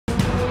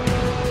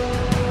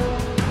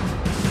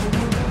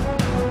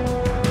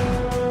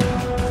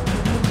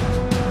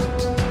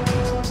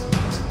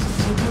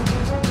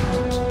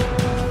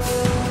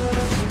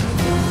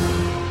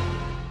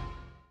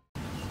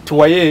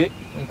TUWAYE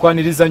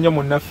nkwaniriza nnyo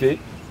munnaffe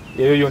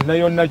eyo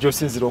yonna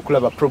gy'osinzira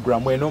okulaba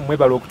programu eno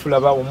mwebala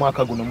okutulaba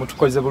omwaka guno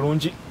mutukoze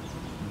bulungi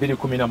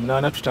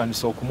 2018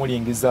 tutandise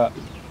okumulingiza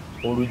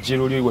oluggi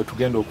luli we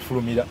tugenda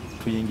okufulumira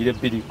tuyingire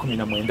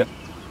 2019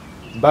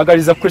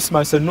 mbagaliza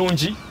Christmas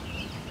ennungi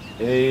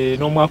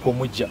n'omwaka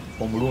omujja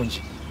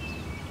omulungi.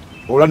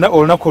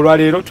 Olunaku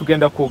olwaleero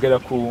tugenda kwogera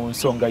ku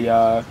nsonga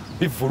ya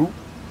bivvulu,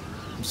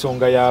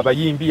 nsonga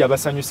y'abayimbi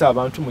abasanyusa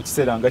abantu mu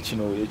kiseera nga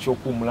kino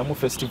ekyokuwummulamu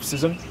festive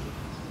season,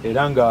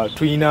 era nga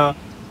tuyina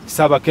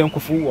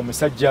Ssaabakenkufu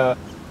omusajja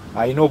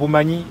alina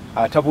obumanyi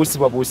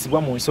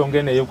atabuusibwabuusibwa mu nsonga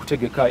eno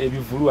ey'okutegeka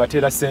ebivvulu ate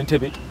era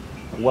ssentebe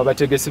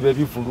w'abategesi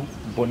b'ebivvulu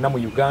bonna mu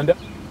Uganda,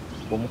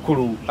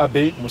 omukulu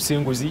Abbey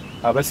Musinguzi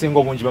abasinga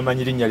obungi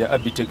bamanyi linnya lya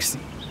Abitex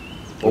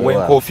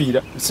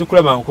ow'enkoofiira.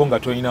 Sikulabangako nga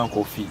tolina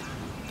nkoofiira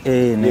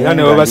era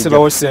ne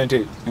babasebawo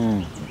ssente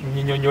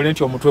nnyonnyole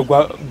nti omutwe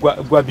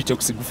gwa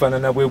Abitex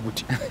gufaanana bwe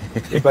guti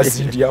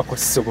ebazindyako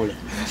sisobola.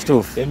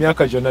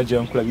 Emyaka gyonna gye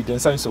nkulabidde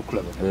nsanyusa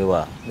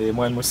okulaba.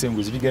 Mwami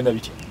Musinguzi bigenda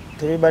bitya?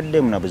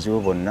 Tebibadde na buzibu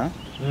bwonna,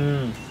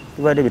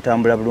 bibadde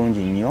bitambula bulungi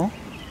nnyo,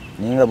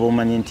 naye nga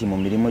bw'omanyi nti mu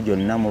mirimu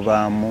gyonna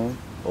mubaamu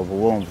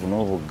obuwonvu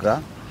n'obugga.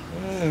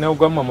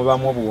 N'ogwamma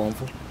mubaamu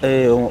obuwonvu.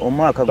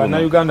 Omwaka guno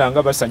Bannayuganda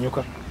nga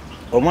basanyuka.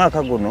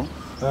 Omwaka guno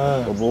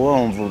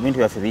obuwonvu bintu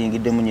byaffe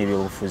biyingiddemu nnyo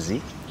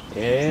ebyobufuzi,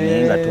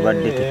 naye nga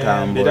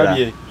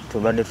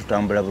tubadde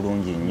tutambula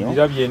bulungi nnyo.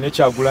 Birabye ne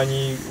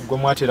Kyagulanyi gwe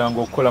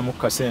mwateranga okukola mu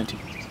kasente.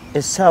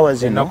 Essaawa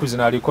zino ennaku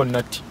zino aliko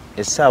natti.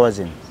 Essaawa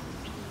zino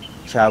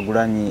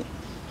Kyagulanyi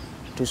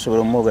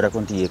tusobola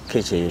omwogerako nti ye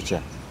keeki eyokya.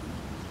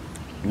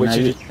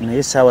 Naye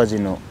essaawa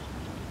zino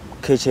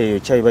keeki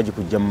eyokya bwe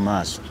bagikujja mu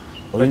maaso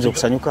oyinza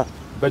okusanyuka?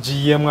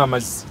 Bagiyiyeemu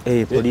amazzi.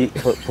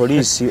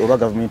 Poliisi oba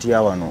gavumenti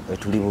ya wano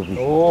etuli bubi.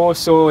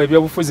 So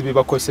ebyobufuzi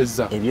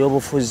bibakosezza?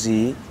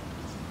 Ebyobufuzi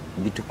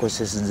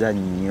bitukosezza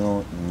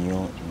nnyo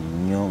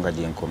nga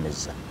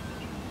gyenkomezza.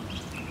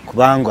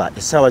 Kubanga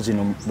essaawa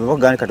zino bwe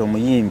bagamba kati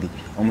omuyimbi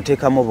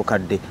omuteekamu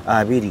obukadde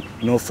 2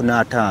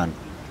 n'ofuna 5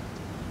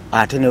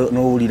 ate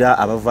n'owulira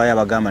abavaayo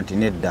abagamba nti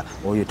nedda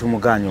oyo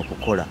tumuganye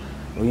okukola,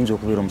 oyinza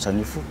okubeera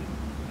omusanyufu?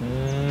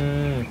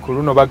 Ku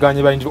luno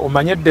baganye bayingi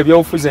omanyedde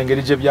ebyobufuzi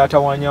engeri gye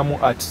byatawanyamu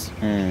arts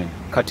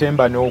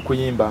katemba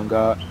n'okuyimba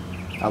nga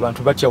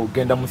abantu batya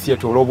kugenda mu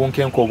theatre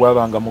olw'obunkenke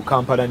obwabanga mu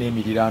Kampala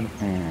n'emiriraano.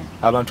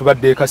 Abantu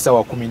badde eka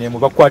ssaawa 11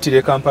 bakwatira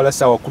e Kampala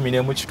ssaawa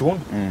 11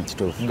 kitundu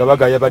nga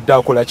bagaya badde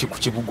akola ki ku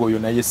kibuga oyo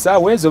naye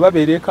essaawa ezo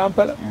babeera e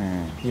Kampala.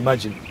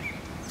 Imagine.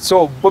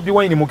 So Bobi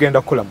Wine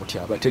mugenda kukola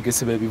mutya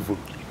abategesi b'ebivvulu?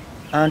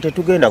 Ante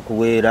tugenda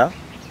kuweera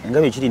nga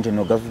bwe kiri nti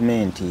no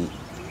gavumenti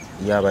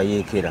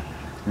yabayeekera,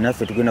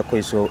 naffe tugenda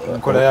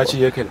kukola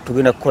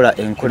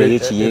enkola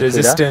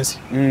y'ekiyeekera.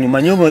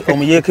 Manyi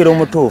omuyeekera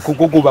omutuufu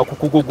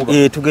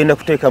tugenda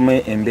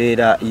kuteekamu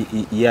embeera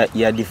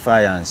ya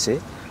defiance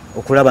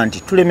okulaba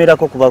nti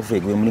tulemerako kuba ffe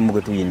gwe mulimu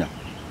gwe tuyina.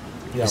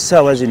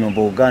 Essaawa zino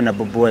bw'ogaana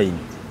Bobi Wine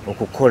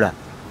okukola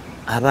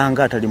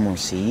abanga atali mu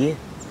nsi ye,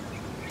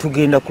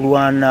 tugenda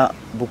kulwana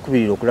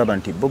bukubirira okulaba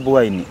nti Bobi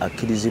Wine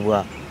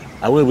akkirizibwa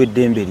aweebwa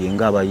eddembe lye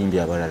ng'abayimbi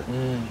abalala.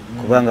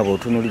 Kubanga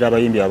bw'otunuulira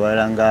abayimbi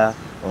abalala nga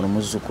ono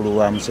muzzukulu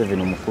wa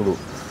Museveni omukulu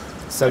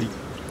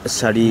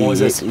Sali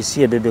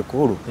isi ebebe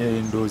kulu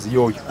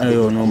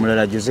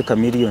n'omulala Jose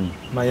Chameleone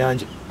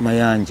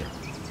Mayanja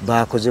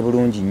bakoze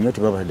bulungi nnyo,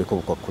 tebabaddeko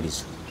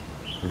obukwakkulizo.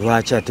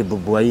 Lwaki ate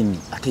Bobi Wine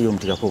ate ye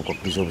omuteekako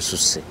obukwakkulizo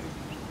obususse?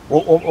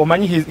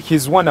 Omanyi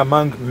he's one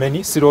among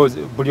many.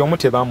 Buli omu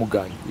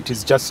tebaamuganye. It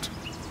is just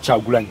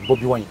Kyagulanyi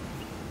Bobi Wine.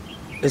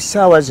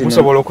 Essaawa zino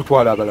musobola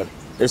okutwala abalala.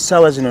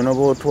 Essaawa zino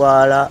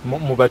n'obootwala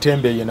mu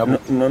batembeeye nabo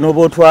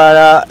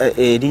n'obootwala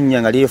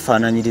erinnya nga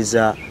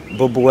lyefaananyiriza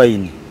Bobi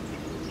Wine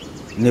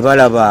ne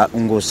balaba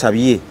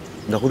ng'osabye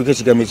nga kuliko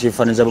ekigambo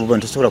ekyefaananyiriza Bobi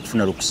Wine tosobola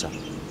kufuna lukusa.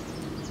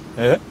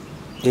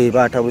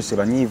 Baatabuse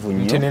banyiivu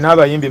nnyo. Nti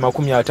n'abayimbi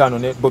 50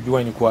 ne Bobi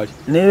Wine kwali.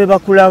 Ne bwe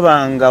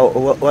bakulaba nga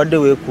wadde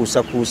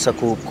weekuusakuusa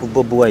ku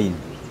Bobi Wine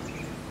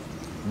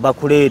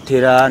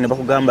bakuleetera ne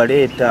bakugamba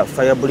leeta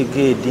fire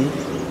brigade.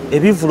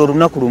 Ebivvulu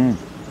olunaku lumu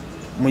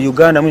mu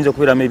Uganda muyinza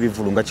okubeeramu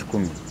ebivvulu nga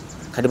 10.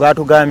 Kati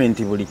baatugambye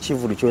nti buli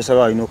kivvulu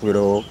ky'osaba alina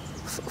okubeerawo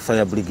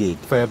fire brigade.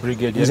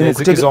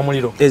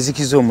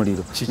 Ezikiza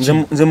omuliro.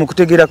 Nze mu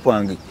kutegeera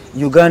kwange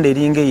Uganda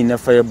eringa erina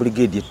fire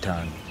brigade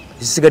 5.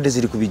 Zisigadde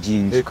ziri ku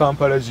bijinji.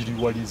 Kampala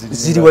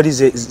ziri wali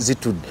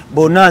zitudde.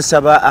 Bonna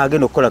asaba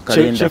agenda okukola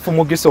kalenda. Chef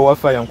Mugiso wa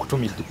fire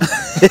nkutumidde.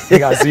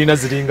 Nga zirina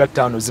ziringa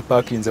 5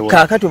 zipaakinze wali.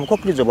 Kaakati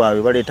obukwakkulizo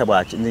bwabwe baleeta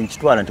bwaki nze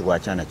nkitwala nti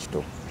bwakyana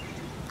kito.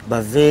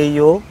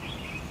 Baveeyo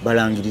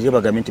balangirire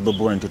bagambe nti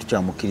Bobi Wine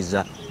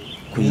tetukyamukkiriza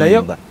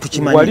kuyimba.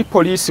 Tukimanyi wali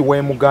poliisi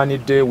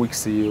weemugaanidde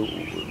weeks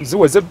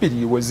ziweze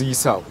 2 we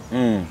ziyisaawo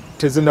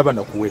tezinnaba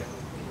nakuwera.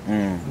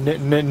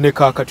 Ne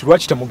kaakati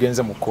lwaki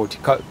temugenze mu kooti?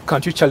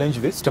 Can't you challenge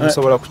this?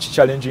 Temusobola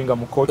kukichalenginga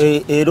mu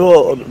kooti?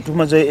 Ero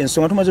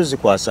ensonga tumaze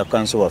zikwasa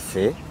kanso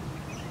waffe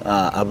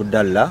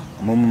Abdallah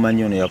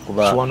mumumanyi ono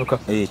yakuba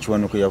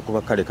Kiwanuka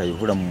yakuba kale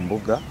kayihula mu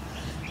mbuga.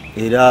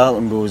 Era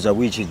ndowooza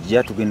wiiki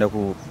ejja tugenda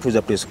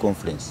kutuuza press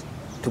conference,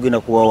 tugenda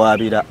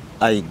kuwawaabira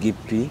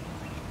IGP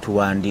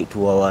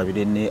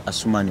tuwawabire ne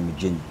Asumani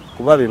Mujenyi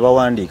kuba be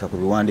bawandiika ku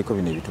biwandiiko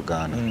bino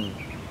ebitugaana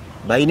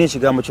balina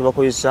ekigambo kye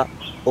bakozesa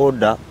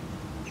order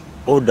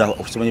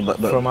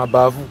from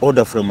above.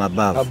 Order from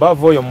above.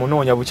 Above oyo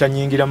munoonya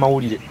bukyanyingira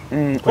mawulire.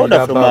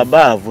 Order from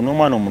above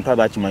n'omwana omuntu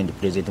aba akimanyi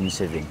President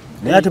Museveni.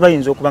 Naye ate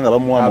bayinza okuba nga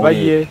bamuwa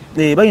amawulire.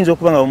 Bayinza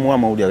okuba nga bamuwa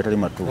amawulire agatali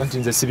matuufu. Nti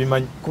nze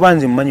sibimanyi. Kuba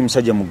nze mmanyi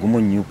musajja mugumu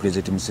nnyo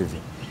President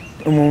Museveni.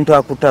 Omuntu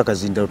akutte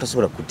akazindalo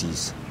tasobola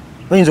kutiisa.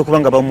 Bayinza okuba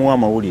nga bamuwa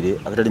amawulire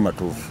agatali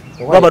matuufu.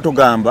 Kuba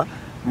batugamba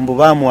mbu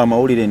baamuwa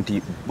amawulire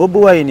nti Bobi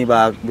Wine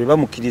be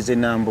bamukkirize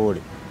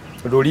Namboole.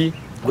 Luli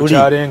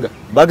Kucharenga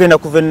bagenda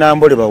kuva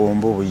Nambole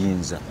bawomba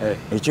obuyinza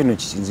ekyo no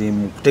kisinze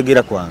mu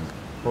kutegera kwange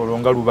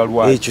olonga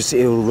lubalwali ekyo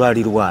se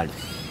olwali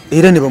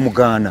era ne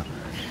bamugaana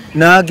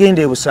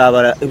n'agenda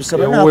ebusabala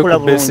n'akola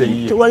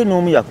bulungi tewali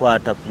n'omu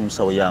yakwata ku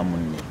nsawo ya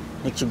munne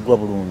nekiggwa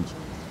bulungi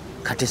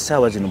kati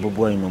essaawa zino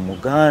Bobi Wine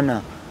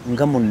omugaana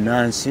nga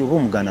munnansi oba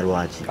omugaana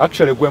lwaki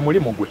actually gwe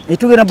mulimu gwe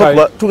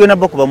tugenda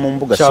bakuba mu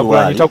mbuga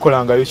siwali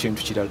takolangayo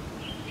kintu kirala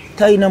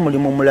taina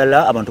mulimu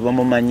mulala abantu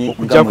bamumanyi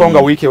nga nga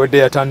wiki wedde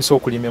yatandise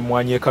okulima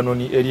emmwanyi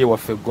ekanoni eri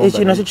ewaffe Gomba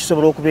ekyo nakyo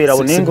kisobola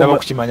okubeerawo nenga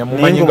kukimanya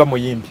mumanyi nga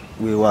muyimbi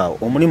weewaawo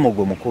omulimu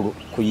gwe mukulu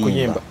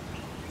kuyimba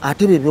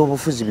ate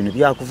by'ebyobufuzi bino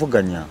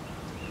byakuvuganya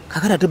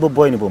kakati ate Bobi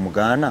Wine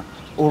bw'omugaana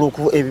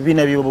olwokuba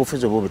ebibiina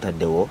by'ebyobufuzi oba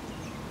bitaddewo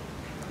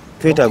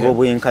twetaaga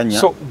obwenkanya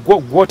so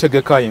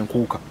gwotegeka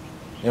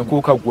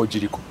enkuuka gwo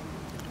giriko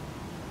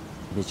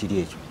bekiri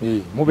ekyo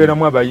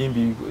mubeeramu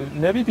abayimbi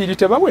n'ebibiri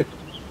tebawe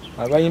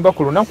abayimba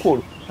ku lunaku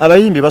olwo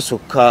abayimbi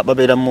basokka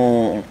babeera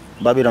mu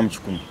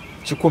 10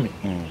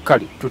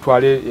 kale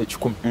tutwale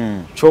 10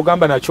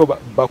 kyogamba nakyo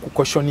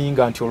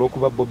bakukoshoninga nti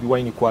olwokuba Bobi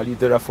Wine kwali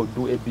there for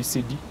do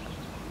ABCD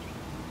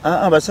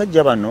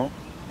abasajja bano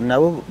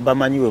nabo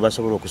bamanyiwe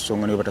basobola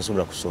okusonga ne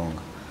batasobola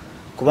kusonga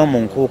kuba mu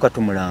nkuuka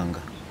tumulanga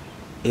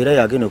era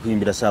yagenda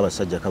okuyimbira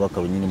Ssaabasajja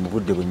Kabaka wenyini mu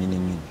budde bwenyini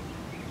nyini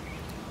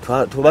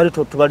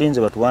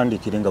tubalinze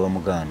batuwandiikire nga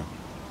bamugaana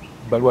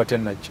baluwa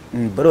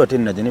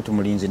tennaje ne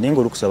tumulinze nenga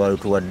olukusaba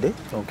lutuwadde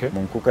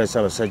mu nkuuka ya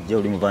Ssaabasajja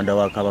oli mubanda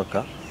wa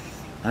Kabaka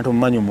anti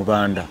omumanyi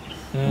omubanda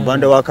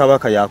mubanda wa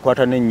Kabaka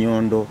yakwata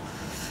n'ennyondo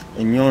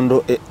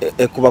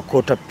ekuba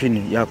kota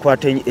pini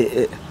yakwata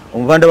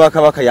omubanda wa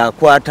Kabaka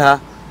yakwata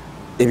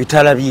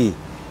ebitala bye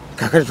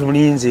kakati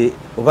tumulinze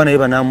oba naye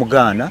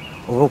banamugaana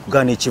oba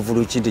okugaana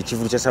ekivulu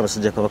kya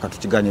Ssaabasajja Kabaka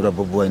tukigaanirwa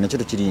Bobi Wine nakyo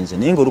tukirinze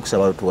nenga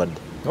olukusaba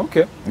lutuwadde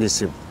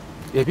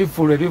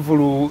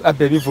ebivvulu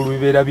abbe ebivvulu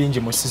bibeera bingi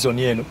mu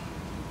sizoni eno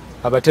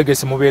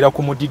abategesi mubeera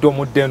ku mudido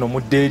omudde eno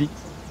mudde eri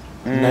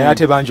naye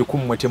ate bangi ku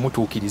mmwe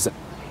temutuukiriza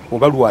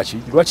oba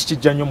lwaki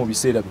kijja nnyo mu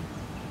biseera bino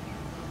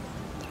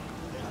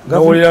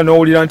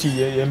n'owulira nti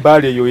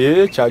embaala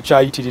eyo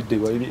kyayitiridde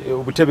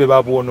obutebe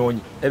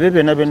babuwonoonye ebyo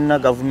byonna byonna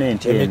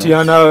gavumenti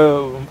emitiana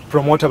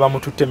promota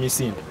bamututte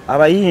misinde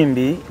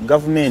abayimbi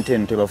gavumenti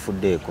eno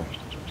tebafuddeeko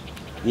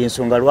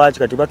yensonga lwaki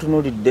kati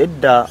batunulidde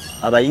edda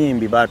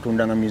abayimbi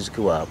batundanga music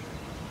waabwe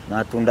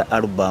n'atunda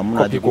album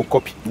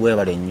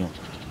webale nnyo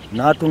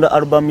n'atunda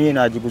album ye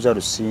n'agiguza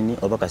Lusini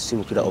oba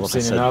Kasirukira oba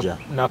Kasajja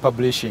na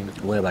publishing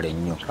webale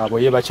nnyo abo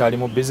ye bakyali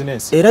mu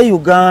business era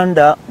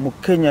Uganda mu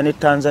Kenya ne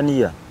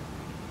Tanzania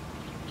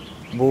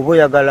bw'oba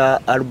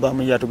oyagala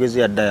album ya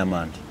tugeze ya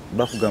Diamond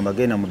bakugamba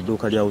genda mu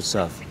dduuka lya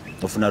Usafi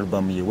ofuna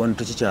album ye wano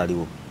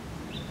tekikyaliwo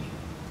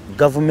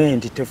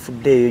gavumenti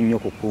tefuddeeyo nnyo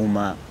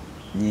kukuuma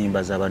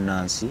nyimba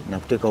z'abannansi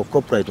nakuteekawo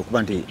copyright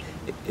okuba nti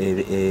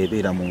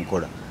ebeera mu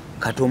nkola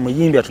kati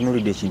omuyimbi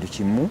atunulidde ekintu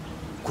kimu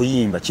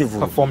kuyimba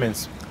kivulu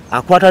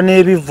akwata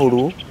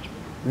n'ebivvulu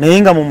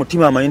naye nga mu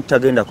mutima amanyi nti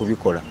tagenda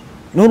kubikola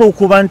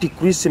n'olwokuba nti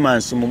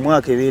Christmas mu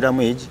mwaka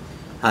ebeeramu egi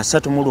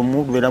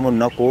 31 lubeeramu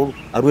olunaku olwo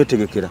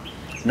alwetegekera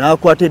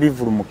n'akwata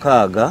ebivvulu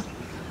 6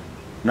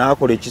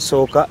 n'akola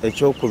ekisooka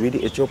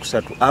ekyokubiri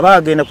ekyokusatu aba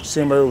agenda ku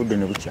kisembayo obudde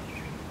ne bukya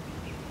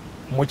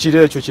mu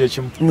kiro ekyo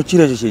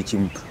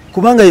kyekimu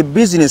kubanga ye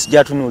business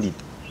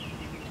gyatunulidde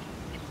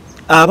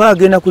aba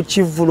agenda ku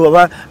kivvulu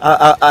aba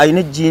ayina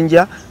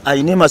ejjinja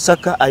ayina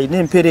Masaka ayina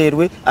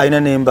Empererwe ayina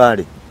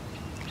n'Embaale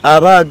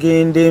aba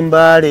agenda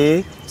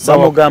Embaale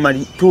bamugamba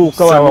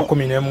tuuka wano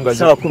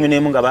sawa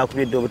 11 nga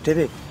bakubidde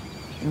obutebe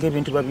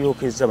ng'ebintu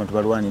babyokeza abantu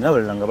balwani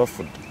n'abalala nga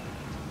bafudde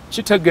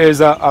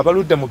kitegeeza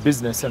abaludde mu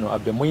business eno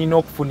abbe muyina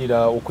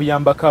okufunira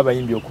okuyambako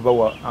abayimbi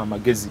okubawa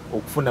amagezi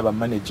okufuna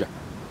bamanager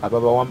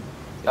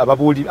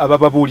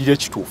abababuulira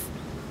ekituufu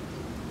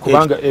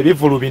kubanga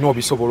ebivvulu bino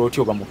obisobola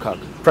otyo oba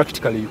mukaaga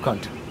practically you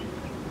can't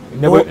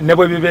ne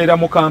bwe bibeera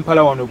mu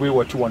Kampala wano bwe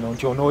wati wano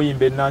nti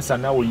onooyimba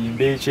Nansana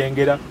oyimba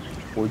Ekyengera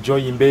ojja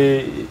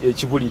oyimbe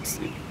ekibuli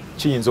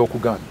kiyinza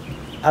okugaana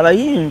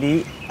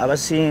abayimbi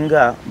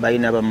abasinga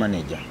balina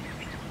bamanager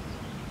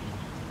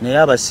naye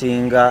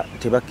abasinga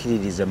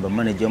tebakkiririza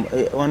bamanager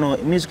wano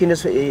music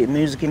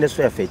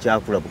industry yaffe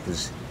ekyakula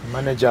bukuzi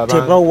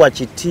tebawa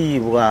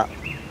kitiibwa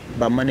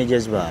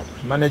bamanagers baabwe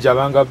manager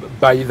abanga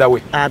by the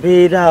way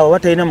abeera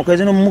watalina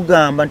mukazi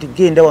n'omugamba nti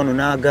genda wano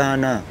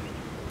n'agaana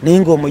naye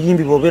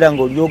ng'omuyimbi bw'obeera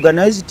ng'oli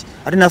organized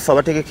ate naffe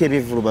abategeka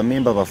ebivvulu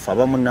bamemba baffe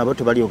abamu nabo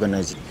tebali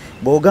organized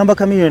bw'ogamba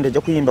Chameleone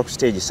ajja kuyimba ku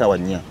stage ssaawa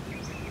 4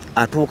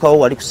 atuukawo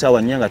wali ku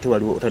ssaawa 4 nga ate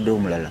wali otaddewo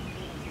omulala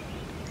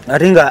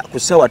ate nga ku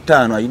ssaawa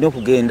 5 alina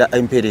okugenda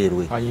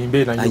empereerwe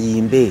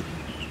ayimbe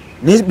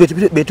naye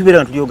betubeera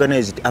nga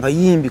tulioganize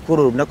abayimbi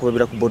kola olunaku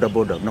babeera ku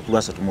bodaboda olunaku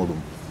lwa 3 mu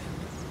lumu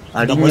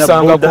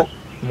alimusangako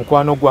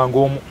mukwano gwange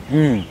omu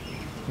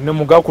ne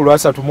mugaku lwa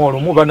 3 mu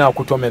lumu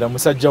banaakutomera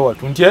musajja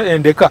watu nti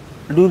endeka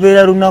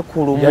lubeera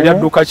lunaku lumu yali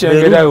adduka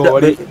kyengerayo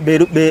wali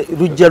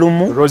lujja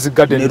lumu Rose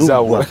Garden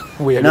zaawo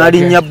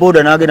n'alinnya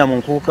boda n'agenda mu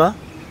nkuuka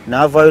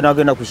n'avaayo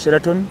n'agenda ku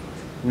Sheraton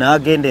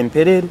n'agenda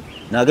empereeru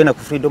n'agenda ku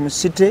Freedom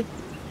City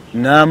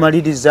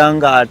n'amaliriza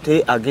nga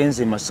ate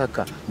agenze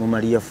Masaka mu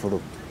Maria Furo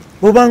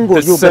bubanga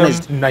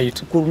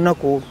night ku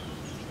lunaku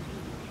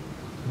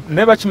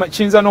neba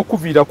kiyinza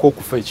n'okuviirako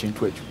okufa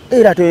ekintu ekyo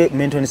era ate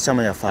Menton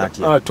Summer yafa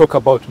atya talk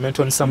about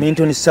Menton Summer.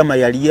 Menton Summer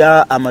yali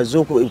amaze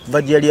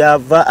okuva gye yali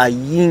ava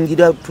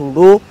ayingira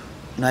tulo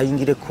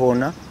n'ayingira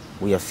ekkoona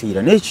we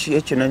yafiira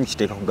n'ekyo nanyi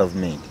kiteeka ku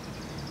gavumenti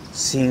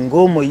singa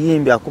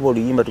omuyimbi akuba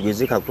oluyimba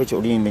tugezeka kwekyo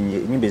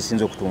oluyimba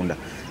esinza okutunda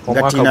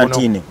nga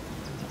tinantine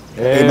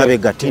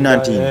emabega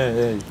tinantine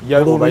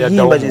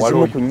oluyimba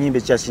gyezimu ku nnyimba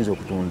ekyasinza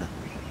okutunda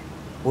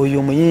oyo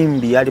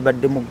omuyimbi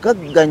yalibadde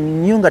mugagga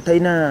nnyo nga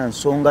talina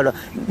nsonga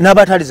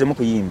n'abatalizemu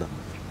kuyimba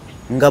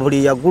nga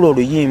buli yagula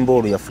oluyimba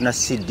olwo yafuna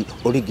CD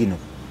original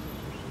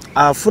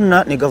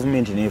afuna ne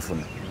gavumenti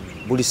neefuna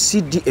buli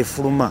CD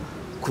efuluma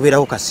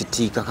kubeerawo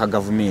kasitiika ka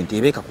gavumenti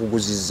ebeeka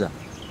kuguzizza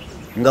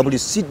nga buli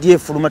CD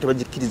efuluma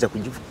tebagikkiriza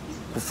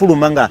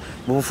kufuluma nga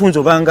mu bufunzi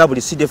obanga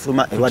buli CD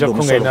efuluma ewadde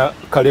omusolo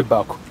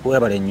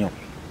webale nnyo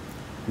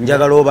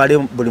njagala obale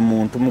buli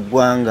muntu mu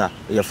ggwanga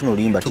eyafuna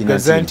oluyimba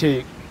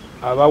tinazenti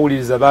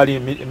abawuliriza bali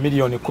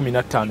milioni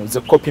 15 ze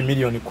kopi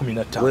milioni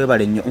 15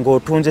 webale nnyo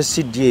ng'otunze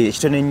CD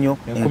ekitone ennyo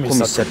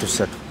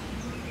 13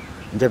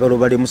 njagala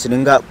obale musine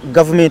nga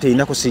gavumenti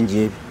erina kusinja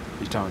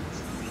ebyo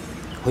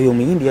oyo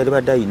omuyimbi yali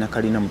badde ayina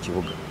kalina mu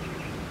kibuga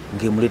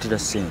ng'emuleetera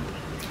ssente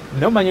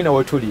nomanyi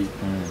nawe tuli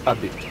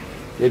abe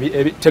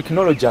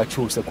tekinologi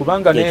akyuse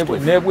kubanga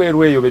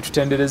n'ebweru eyo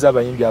betutendereza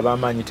abayimbi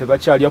ab'amaanyi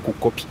tebakyalya ku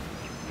kopi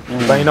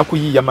balina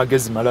kuyiiya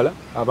magezi malala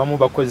abamu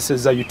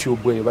bakozeseza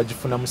YouTube eyo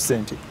bagifunamu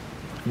ssente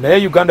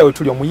naye Uganda we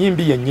tuli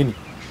omuyimbi yennyini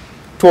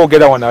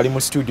twogera wano ali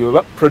mu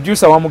studio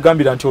producer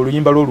wamugambira nti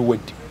oluyimba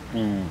lw'oluwedde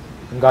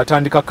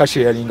ng'atandika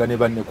kasharinga ne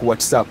banne ku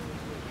WhatsApp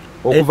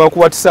okuva ku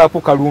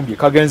WhatsApp kalumbye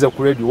kagenze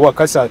ku radio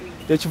wakasa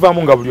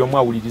ekivaamu nga buli omu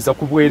awuliriza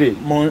ku bwereere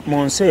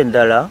mu nsi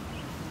endala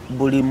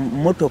buli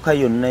mmotoka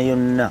yonna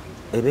eba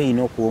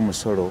erina okuwa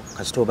omusolo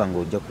kasita nga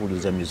ojja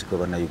kuwuliriza music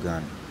wa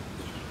Uganda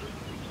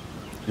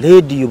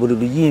radio buli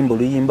luyimba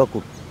oluyimba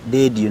ku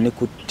radio ne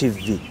ku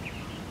TV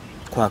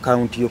ku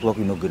akaunti yo kuba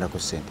kulina okugenda ku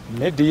ssente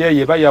nedi ye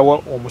yeba yawa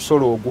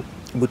omusolo ogwo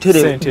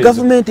butere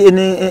gavumenti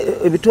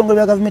ebitongole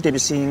bya gavumenti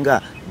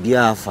ebisinga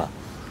byafa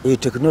eyo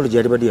tekinologi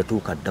yali badde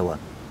yatuuka dda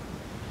wano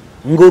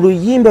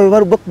ng'oluyimba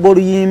bwe bakuba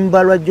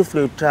oluyimba lwa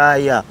Geoffrey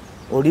Taaya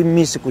oli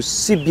miss ku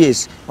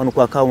CBS wano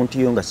ku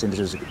akaunti yo nga ssente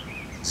zo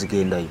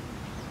zigendayo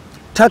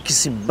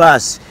taxi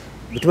bus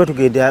bituba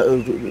tugenda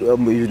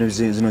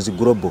zino zi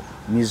global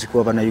music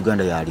wa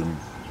Uganda yalimu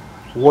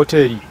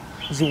hoteli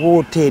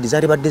ziwoteri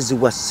zali badde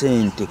ziwa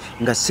ssente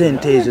nga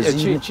ssente ezo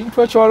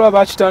kintu ekyo waliwo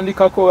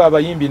bakitandikako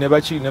abayimbi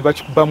ne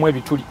bakikubamu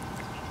ebituli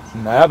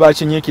naye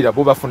abakinyiikira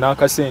bo bafuna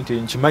akasente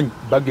nkimanyi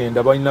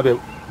bagenda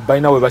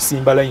balina we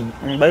basimba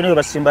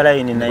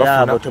layini naye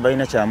abo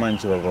tebalina kyamaanyi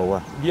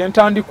kyebabawa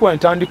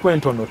byentandikwa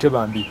entono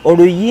tebambi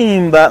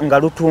oluyimba nga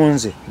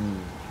lutunze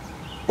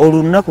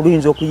olunaku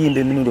luyinza okuyimba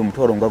emirundi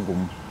omutwalo nga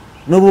gumu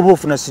n'obuba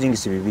ofuna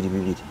siringisi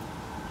 2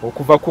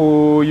 okuva ku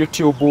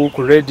YouTube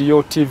ku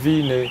radio TV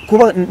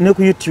kuba ne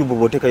ku YouTube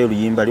boteekayo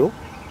oluyimba lyo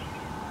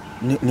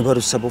ne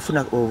balusaba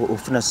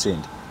ofuna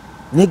ssente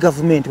ne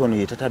gavumenti wano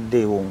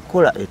yetataddeewo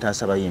nkola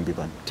etaasa bayimbi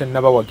bano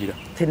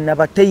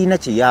tennaba teyina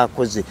kye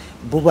yakoze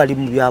bo bali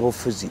mu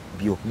byabufuzi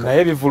byokka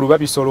naye ebivvulu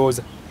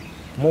babisolooza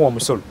muwa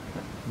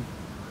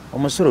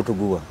omusolo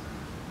tuguwa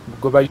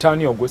gwe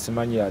bayitaani ogwo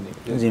simanyi yani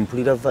nze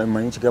mpulira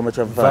manyi kigambo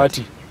kya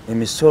vaati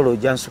emisolo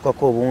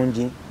gyansukako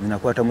obungi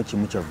ninakwatamu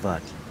kimu kya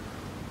vaati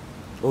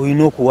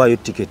oyina okuwaayo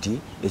tiketi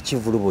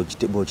ekivvulu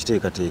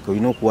bw'okiteekateeka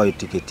oyina okuwaayo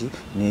tiketi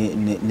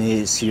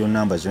ne serial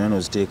number zonna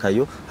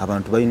n'oziteekayo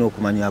abantu balina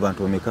okumanya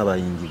abantu bameka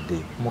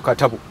bayingiddeyo mu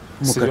katabo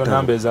serial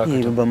number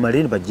ez'akatabo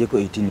bamale ne baggyeko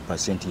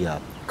 18%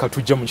 yaabo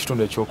katujja mu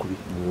kitundu ekyokubiri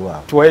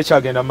tuwaye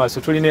kyagenda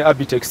maaso tulina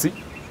Abitex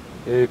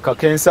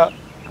kakensa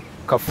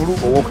kafulu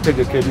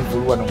ow'okutegeka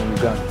ebivvulu wano mu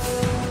Uganda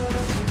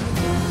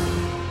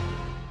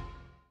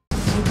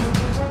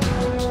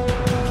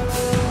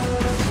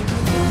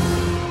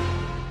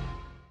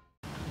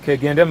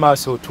kegende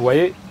maaso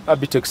tuwaye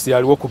Abitex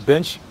yaliwo ku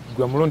bench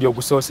gwe mulundi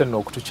ogusoose nno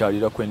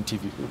okutukyalira ku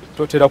NTV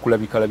totera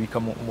kulabika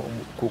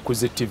ku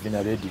ZTV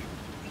na radio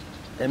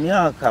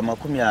emyaka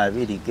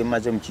 20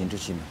 gemaze mu kintu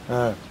kino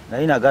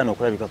naye nagaana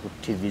okulabika ku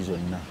TV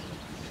zonna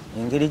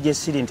engeri gye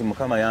siri nti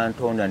Mukama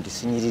yantonda nti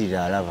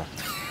sinyiririra alaba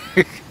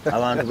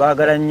abantu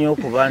baagala nnyo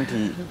okuba nti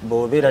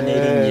bw'obeera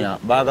n'erinnya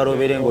baagala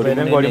obeere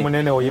ng'oli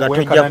munene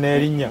oyiwenkana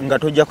n'erinnya nga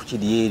tojja ku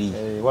kiri eri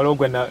waliwo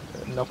gwe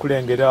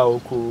nakulengera awo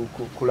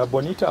ku La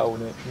Bonita awo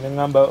ne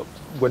ŋŋamba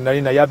gwe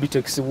nali naye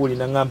Abitex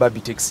Wulira ngamba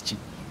Abitex ki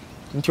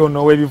nti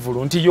ono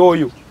w'ebivvulu nti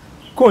yoyo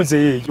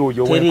konze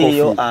yoyo w'enkofi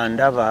teriyo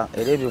andaba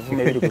era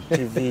ebivume biri ku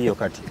TV yo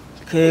kati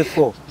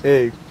keeko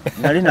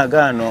nali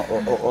nagaano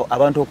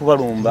abantu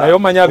okubalumba naye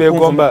omanya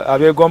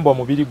abeegomba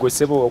omubiri gwe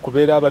ssebo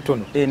okubeera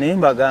abatono naye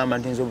mbagamba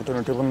nti nze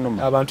obutono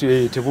tebunuma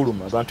abantu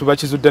tebuluma abantu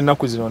bakizudde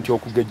ennaku zino nti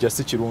okugejja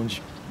si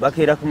kirungi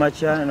bakeera ku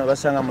makya no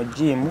basanga mu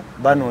jimu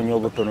banoonya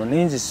obutono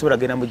naye nze sisobola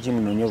genda mu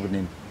jimu noonya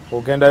obunene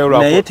ogendayo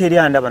naye teri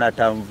andaba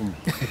natanvumu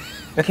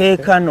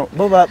keekano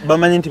bo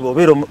bamanyi nti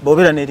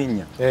b'obeera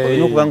n'erinnya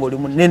olina okuba nga oli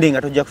munene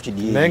nga tojja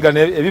kukidiira naye nga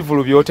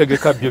ebivvulu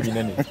by'otegeka byo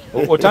binene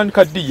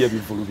otandika ddi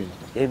ebivvulu bino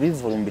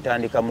ebivvulu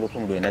mbitandika mu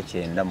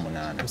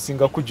 1998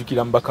 nsinga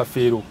kujjukira mu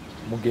bakafeero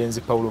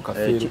mugenzi Paulo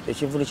Kafeero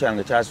ekivvulu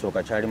kyange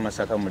kyasooka kyali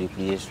Masaka mu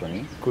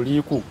recreation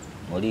kuliiku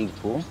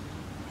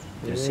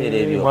ebiseera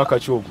ebyo mwaka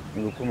ki ogwo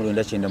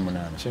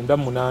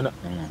 1998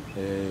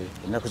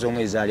 ennaku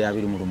z'omwezi ali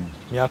 21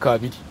 myaka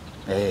 2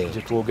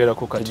 gye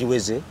twogerako kati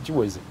giweze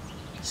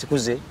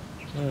sikuze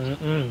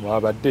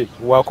wabadde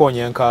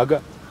wakonya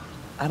enkaaga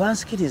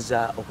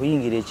abansikiriza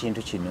okuyingira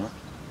ekintu kino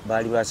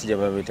baali basijja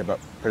babeeta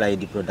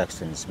Pride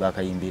Productions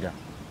bakayimbira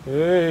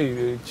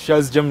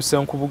Charles James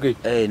Senkubuge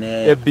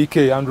EBK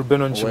Andrew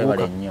Benon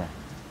Chibuka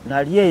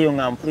nali eyo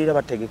nga mpulira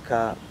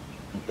bategeka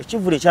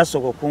ekivvulu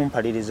ekyasooka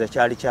okumpaliriza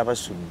kyali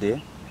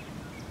kyabasudde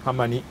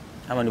Hamani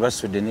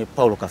basudde ne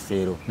Paulo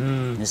Kafeero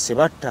ne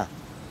Sebatta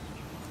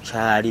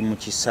kyali mu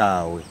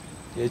kisaawe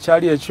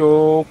ekyali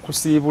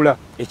ekyokusiibula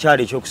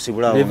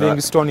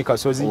Livingstone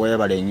Kasozi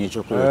weyabala ennyo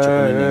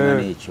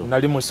ekyokunenengana ekyo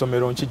nali mu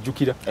ssomero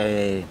nkijjukira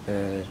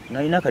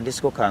nalina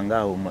akadisiko kange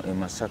awo e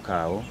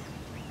Masaka awo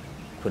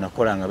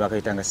kwenakolanga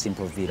bakayitanga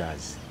Simple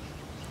Villas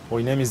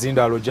olina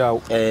emizindaalo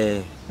gyawo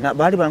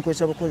baali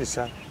bankozesa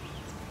bukozesa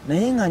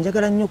naye nga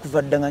njagala nnyo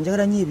okuva dda nga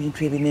njagala nnyo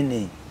ebintu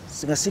ebinene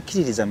nga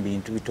sikkiririza mu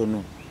bintu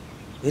bitono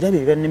era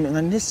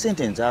nga ne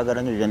ssente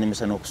nzaagala nnyo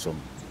byebannemesa n'okusoma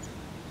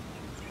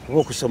kuba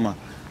okusoma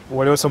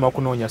wali osoma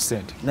kunoonya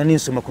ssente nani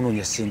nsoma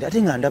kunoonya ssente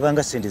ate nga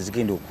ndabanga ssente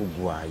zigenda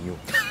okuggwayo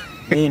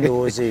naye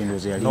ndowooza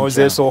yali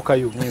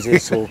nozeesookayo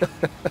nzeesooka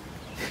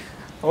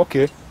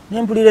okay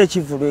nempulira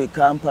ekivvulu e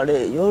Kampala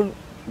eyo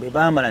be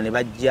baamala ne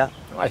bajja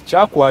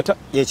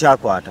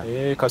ekyakwata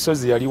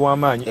Kasozi yali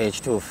w'amaanyi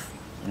ekituufu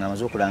nga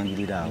amaze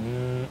okulangirira awo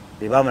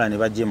be baamala ne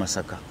bajja e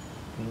Masaka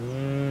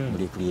mu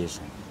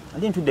recreation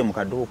ali ntudde mu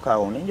kaduuka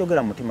awo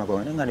nenjogera mu mutima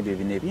gwange nga nibyo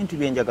bino ebintu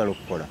byenjagala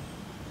okukola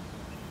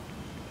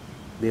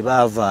be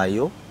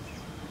baavaayo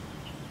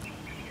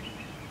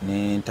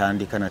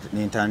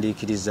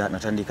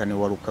natandika ne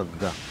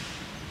Walukagga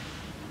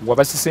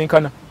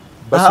wabasisinkana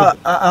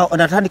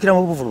natandikira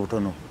mu buvulu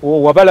butono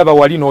wabalaba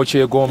wali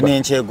n'okyegomba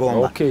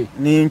nenkyegomba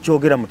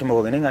nenkyogera mu mutima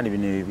gwange nga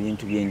bino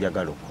ebintu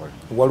byenjagala okukola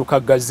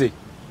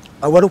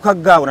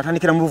Walukagga awo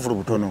natandikira mu buvulu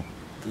butono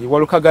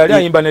Walukagga yali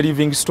ayimba ne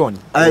Livingstone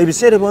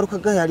ebiseera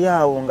Walukagga yali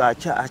awo nga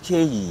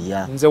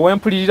akyeyiiya nze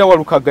wempulirira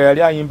Walukagga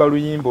yali ayimba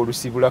luyimba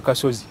olusibula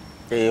Kasozi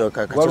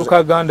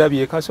Walukagga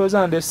ndabye Kasozi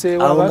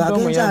andeseewo abadde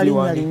omuyambi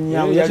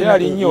wange yali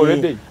alinnya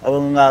olwedde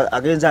nga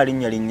agenza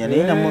alinnya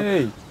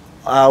naye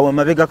awo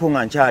mabegako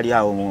nga nkyali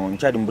awo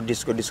nkyali mu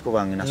disco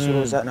bange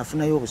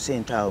nafunayo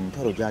obusente awo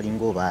emitwalo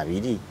gyalinga oba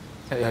 2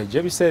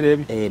 ebiseera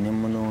ebyo ne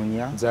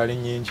munoonya zaali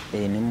nnyingi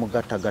ne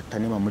mugattagatta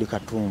ne Mamuli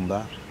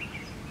Katumba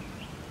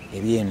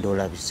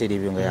ebyendola biseera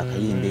ebyo nga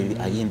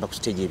yakayimba ayimba ku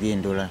stage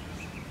ebyendola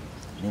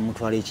ne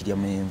mutwala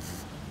Kiryamenvu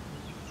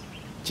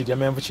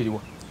kiriwa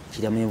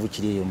Kiryamenvu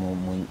kiri eyo mu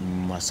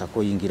Masaka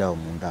oyingirawo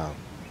munda awo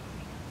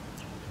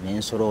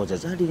n'ensolooza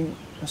zaali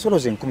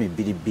ensolooza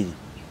 12,000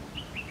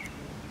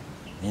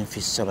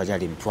 n'enfissa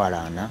bagyali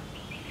 40,000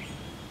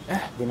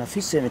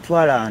 benafissa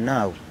 40,000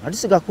 awo nali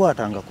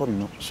sigakwatangako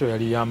nno so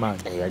yali y'amaanyi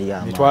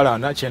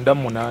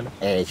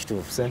 40,000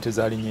 kituufu sente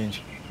zaali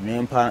nnyingi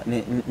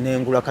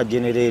nengula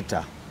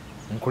kajenereta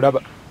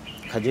nkulaba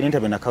kajenereta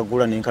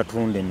benakagula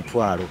nenkatunda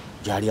emitwalo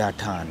gyali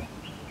 5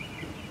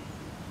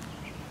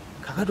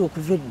 kakati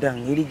okuva edda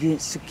ngeri gye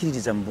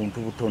sikkiririza mu buntu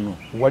butono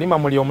wali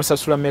Mamuli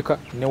omusasula meka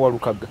ne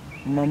Walukagga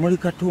Mamuli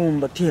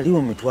Katumba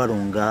teyaliwo mitwalo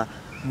nga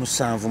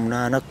 7,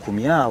 8,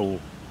 10 awo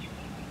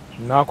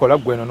nakola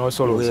gweno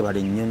n'osolooza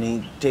webale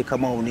nnyo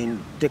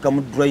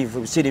nteekamu drive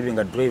ebiseera ebyo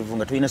nga drive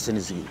nga tolina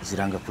sente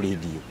ziranga ku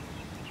leediyo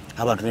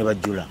abantu ne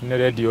bajjula ne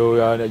leediyo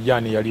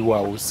yani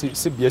yaliwaawo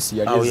CBS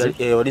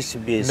wali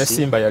CBS ne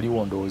Simba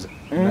yaliwo ndowooza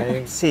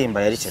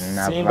Simba yali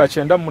Simba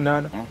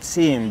 98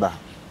 Simba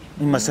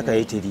Masaka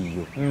yali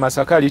teriiyo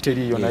Masaka yali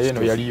teriiyo naye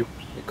eno yaliyo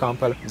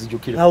Kampala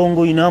zijjukira awo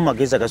ng'olina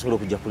amagezi agasobola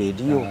okujja ku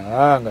leediyo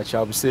nga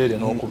kyabuseere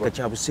n'okuba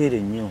kyabuseere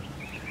nnyo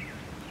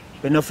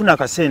benafuna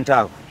akasente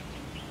ako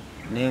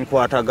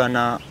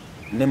nenkwatagana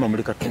ne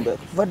Mamuli Katumba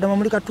vadda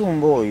Mamuli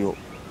Katumba oyo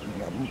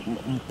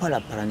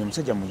mpalapala ne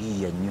musajja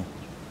muyiiya nnyo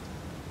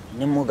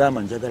ne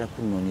mugamba njagala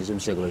kunnoonyeza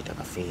omusajja bayita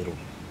Kafeero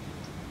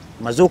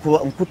maze okuba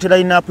nkutte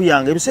line-up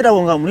yange ebiseera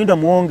awo nga Mulinda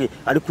Muwonge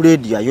ali ku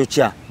leediyo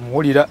ayokya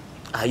Wulira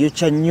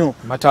ayokya nnyo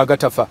mataaga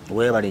tafa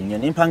weebale nnyo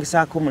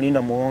nempangisaako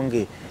Mulinda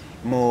Muwonge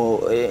mu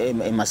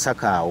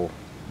Masaka awo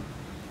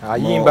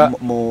ayimba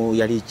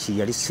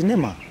yali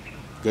sinema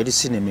yali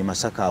sinema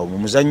Masaka awo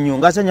muzannyo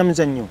ngazanya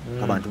muzannyo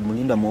abantu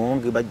mulinda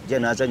muwonge bajja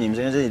nazanya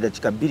muzannyo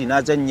dakika 2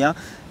 nazanya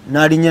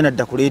nalinya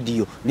nadda ku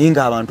radio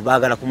ninga abantu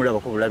baagala kumulaba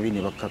ko bulabi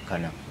ne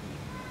bakakkana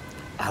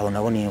awo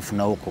nabone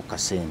nfunawo ko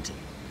kasente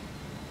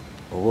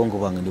obwongo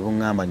bwange ndibwo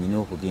ngamba nyine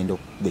okugenda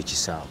okuba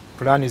ekisaawo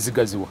plan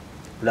zigaziwa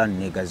plan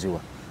negaziwa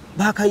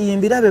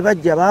bakayimbira be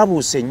bajja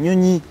babuuse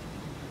ennyonyi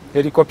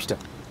helicopter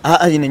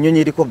ine ennyonyi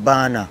eriko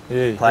baana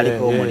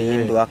kwaliko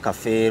omulindo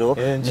akafeero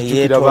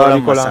neyetola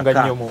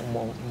Masaka nnyo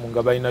mu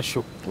nga balina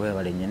show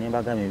webale ennyonyi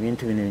mbagamba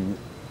ebintu bino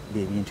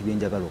ebintu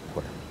byenjagala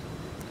okukola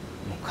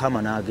Mukama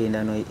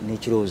n'agenda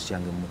n'ekirowoozo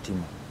kyange mu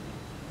mutima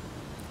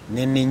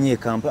nenenye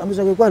Kampala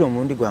ambuza gwe gwali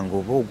omurundi gwange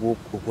oba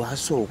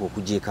ogwasooka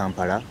okujja e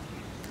Kampala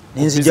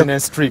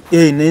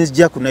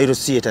nenzija ku Nairo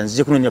Theatre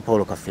nzije kunoonya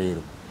Paulo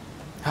Kafeero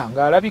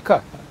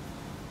ng'alabika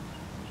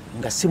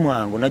nga si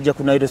mwangu najja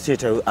ku Nairo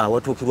Theatre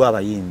awatuukirwa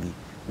abayimbi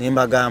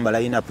nembagamba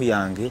line-up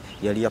yange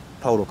yali ya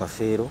Paulo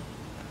Kafeero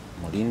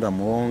Mulinda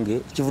Muwonge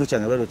ekivulu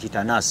kyange bali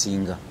okiyita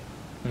anaasinga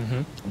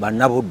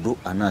banna Buddu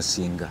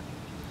anaasinga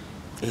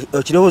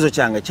ekirowoozo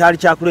kyange kyali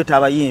kyakuleeta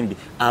abayimbi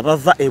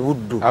abava e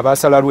Buddu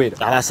abasalalwera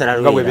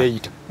nga bwe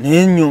beeyita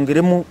naye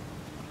nnyongeremu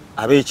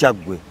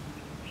ab'ekyaggwe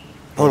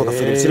Paulo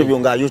Kafeero ebisiro byo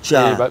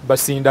ng'ayokya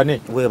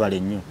basindane weebale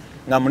nnyo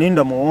nga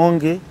Mulinda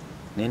Muwonge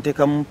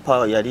nentekamu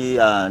yali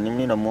ne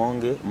Mulinda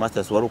Muwonge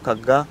Masters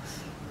Walukagga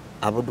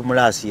Abudu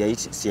Mulasi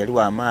yali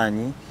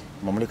w'amaanyi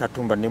Mamuli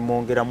Katumba ne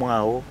mwongeramu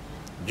awo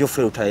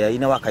Geoffrey Utaya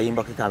yalina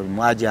wakayimba ke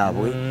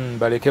kabimwajaabwe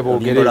baleke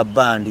boogere la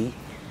bandi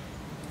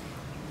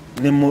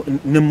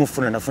ne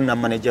mufuna nafuna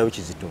manager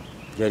w'Ekizito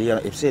yali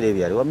ebiseera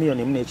ebyo yali wa million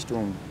emu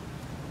n'ekitundu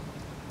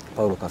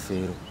Paulo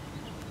Kafeero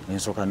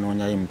nensoka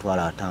noonyayo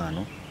emitwalo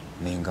 5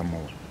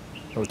 nengamuwa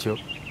otyo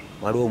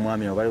waliwo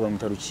omwami bali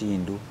bamuta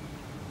Lukindu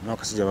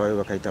n'akasajja bawe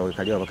bakayita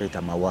wekali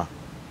bakayita Mawa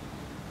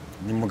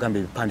nimugamba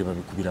ebipande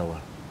babikubirawa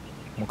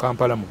mu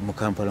Kampala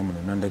muno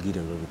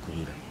nandagira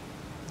babikubira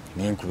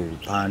nenkuba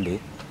ebipande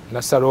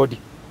Nasa Road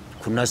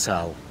ku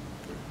Nasaawo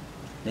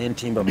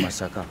nentimba mu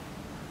Masaka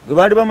gwe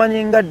bali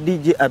bamanyi nga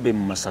DJ Abbey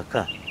mu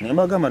Masaka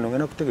nembagamba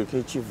nongena kutegeka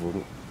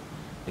ekivvulu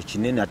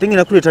ekinene ate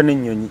ngena kuleeta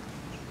n'ennyonyi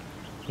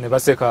ne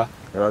baseka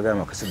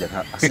nebagamba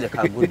akasajja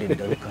kagudde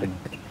eddalukano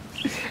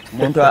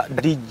omuntu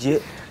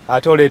DJ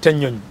ate oleeta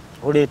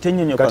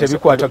ennyonyi kate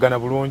bikwatagana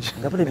bulungi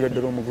nga bale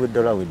biraddala omugwe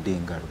eddala awedde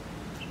engalo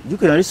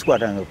jjukira nali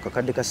sikwatanga ku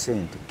kakadde ka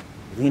ssente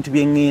ebintu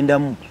bye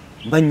ŋŋendamu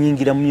mba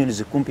nnyingira mu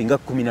millions kumpi nga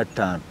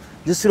 15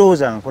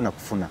 zisirowoozangako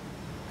nakufuna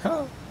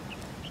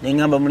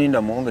neŋŋamba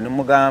Mulinda Muwonge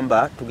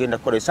nemugamba tugenda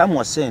kukola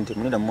esamuwa ssente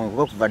Mulinda Muwonge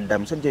kuba kuva dda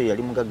musajja oyo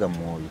yali mugagga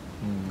mwoyo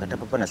kata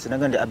papa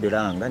nasenaga ndi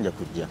abelanga nja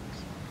kujja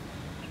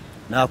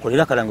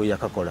n'akolera akalango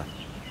yakakola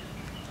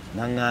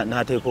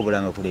n'ateeka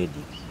obulanga ku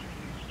leedi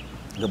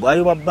nga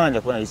bwayibwa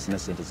bbanja kuba nali sina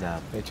ssente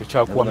zaabwe ekyo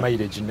kyakuwa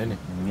mileage nnene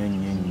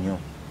nnyo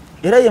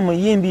era ye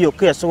muyimbi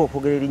yokka yasooka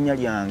okwogera erinnya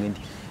lyange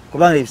nti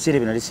kubanga ebiseera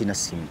ebyo nali sina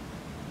simu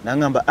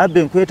nangamba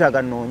Abbey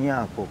nkwetaaga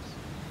nnoonyaako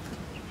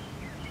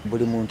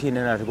buli muntu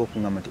yenna n'ateeka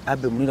okuŋŋamba nti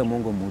Abbey Mulinda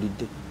Muwonge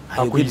omuwulidde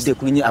ayogedde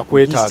ku linnya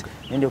akwetaaga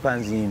nendyoka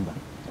nzimba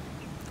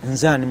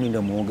nzaani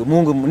Mulinda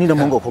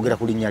Muwonge okwogera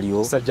ku linnya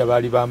lyo sajja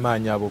baali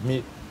b'amaanyi abo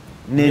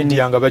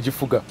media nga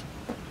bagifuga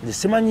nze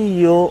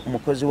simanyiyo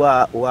mukozi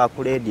wa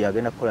kuleedi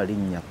agenda kukola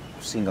linnya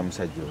kusinga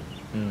musajja oyo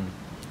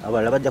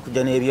abalala bajja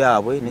kujja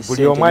n'ebyabwe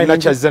buli omu alina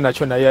kyazze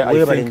nakyo naye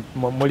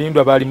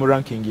Mulindwa baali mu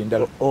ranking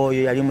endala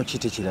oyo yali mu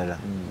kiti kirala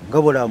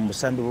nga bwolaba mu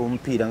busambi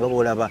bw'omupiira nga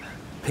bwolaba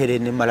Pele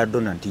ne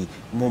Maradona nti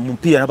mu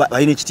mupiira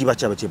balina ekitiibwa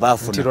kyabwe kye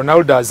baafuna nti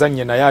Ronaldo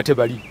azannye naye ate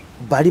bali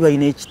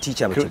balina ekiti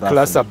kyabwe kye baafuna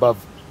class above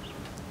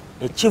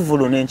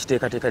ekivvulu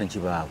n'enkiteekateeka ne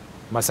kibaawo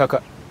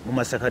mu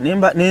Masaka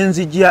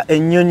nenzijja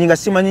ennyonyi nga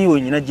simanyi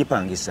wenyina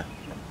gipangisa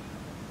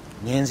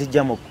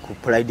nenzijja ku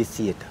Pride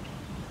Theatre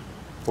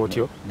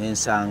otyo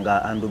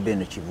nensanga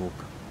Andubeno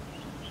Kibuuka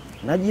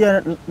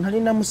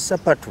nalina mu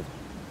sapatu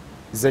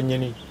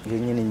zennyini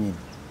nyini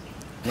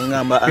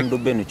nengamba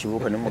Andubeno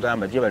Kibuuka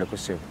nemugamba gye bale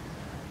kusebo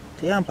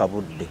teyampa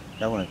budde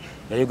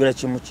yayogera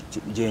kimu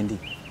gyendi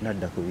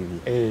nadda ku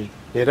bibye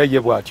era ye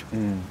bwatyo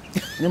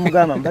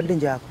nemugamba mbadde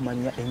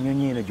njakumanya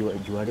ennyonyi eno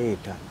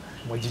giwaleeta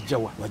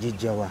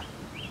wagijjawa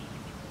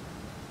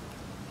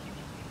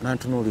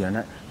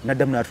nantunuulira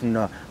naddamu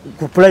natunula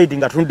ku Pride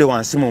nga tunudde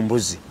wansi mu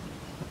mbuzi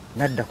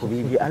nadda ku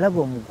bibye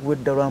alaba omuguwe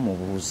eddala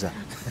amubuuza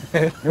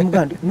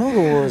nemugamba nti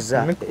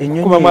nolowooza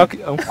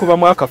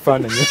nkubamu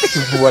akafaananyi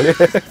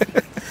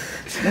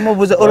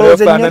nemubuuza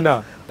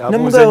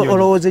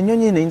olowooza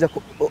ennyonyi eno eyinza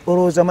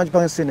olowooza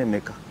amagipangise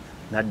nemeka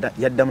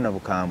yaddamu na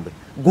bukambwe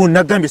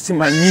gunagambye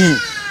simanyi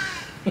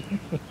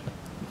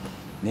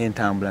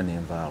nentambula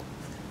nenvaawo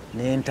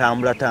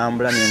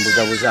nentambulatambula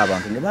nembuzabuza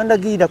abantu ne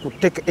bandagirira ku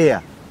take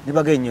air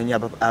nibaga ennyonyi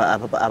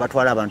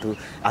abatwala abantu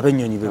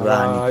ab'ennyonyi bwe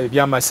baani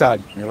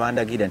ebyamasaali ne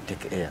bandagirira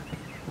take air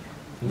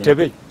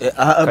Ntebe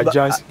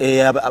Kajjansi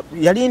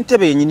yali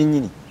ntebe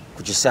yennyini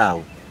ku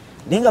kisaawe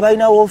naye nga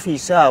balina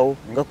woofiisi awo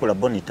ngakola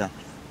bonita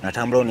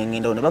natambulawo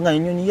nengendawo ne bagamba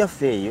ennyonyi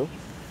yaffe eyo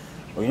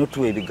olina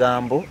otuwa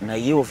ebigambo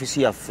naye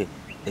ofiisi yaffe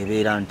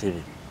ebeera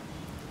Ntebe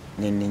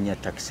nenenya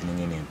takisi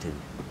nengena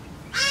Entebe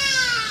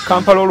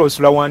Kampala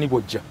olwosula wani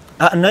bojja?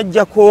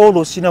 Najja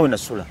koolo sinawe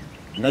nasula.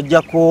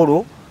 Najja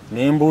koolo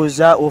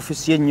nembuuza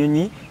ofisi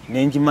y'ennyonyi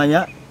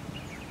nenjimanya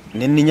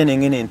nenninya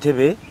nengene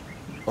entebe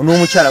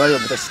n'omukyala bali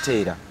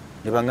bamutasiteera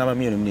ne bangamba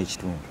milioni mu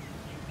ekitundu.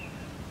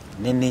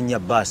 Nenninya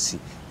baasi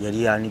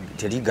yali yani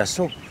teri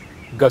gaso.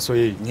 Gaso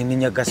ye.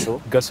 Nenninya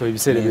gaso. Gaso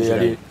ebiseere bye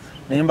yali.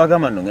 Ne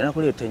mbagamba nno ngena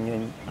kuleeta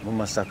ennyonyi mu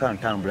Masaka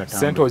ntambula.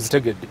 Sente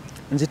ozitegedde?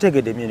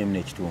 Nzitegedde milioni mu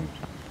ekitundu.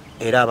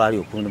 Era abaali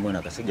okulunda mwana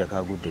akasajja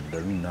kagudde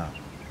eddaluna.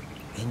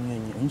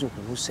 Ennyonyi oyinza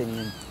okubuusa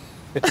ennyonyi.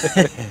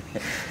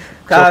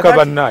 Kyokka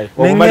bannaye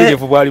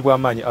obumalirivu bwali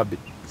bw'amaanyi Abbey.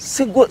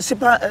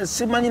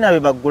 Simanyi nabe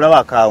baggulawo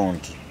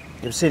akawunti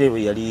ebiseera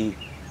ebyo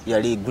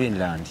yali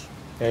Greenland.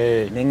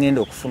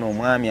 Nengenda okufuna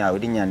omwami awo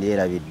erinnya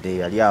ndyerabidde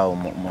yali awo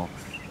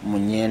mu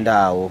nnyenda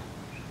awo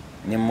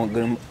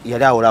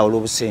yali awolaawo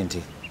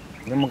olw'obusente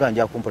nemugaa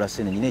nja kumpola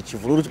sente nyina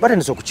ekivulu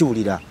batandise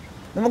okukiwulira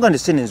nemugaa ndi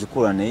sente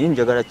nzikola naye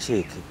njagala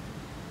ceeke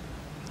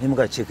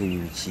nemugaa ceeke ebyo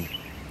biki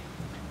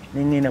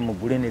nengenda mu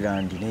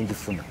Greenland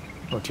nenjifuna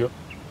otyo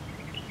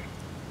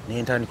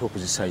nentandika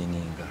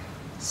okuzisayininga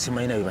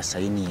simanyi nabe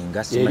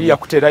basayininga eri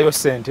yakuteerayo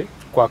sente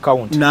ku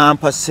akawunti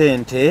nampa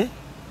sente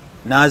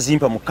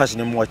nazimpa mu kasi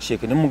nemuwa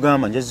ceeke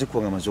nemugamba nja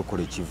zikuwa nga maze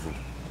okukola ekivulu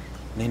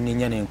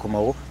nenninya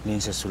nenkomawo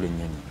nensasula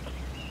ennyonyi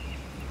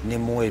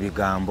nemuwa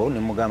ebigambo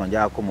nemugamba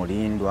njako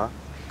mulindwa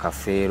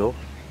kafeero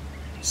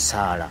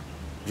saala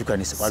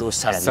jukanisa waliwo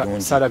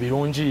saala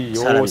birungi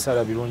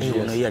sala birungi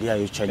ono yali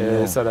ayokya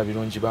nnyo sala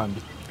birungi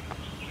bambi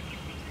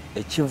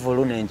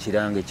ekivulu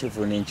nenkiranga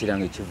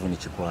ekivulu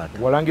nekikwata.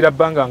 Walangira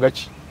bbanga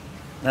ngaki?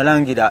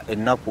 Nalangira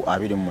ennaku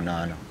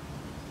 28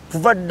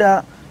 kuva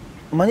dda.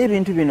 Manyi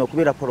ebintu bino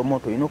okubeera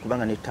promoto olina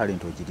okubanga ne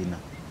talent ogirina.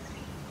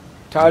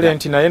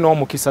 Talent naye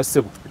n'omukisa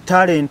ssebo.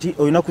 Talent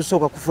olina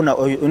kusooka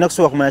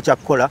kumanya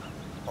kyakukola.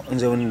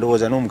 Nze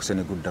ndowooza n'omukisa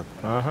ne guddako.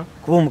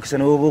 Kuba omukisa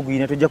ne bwoba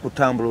oguyina tojja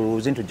kutambula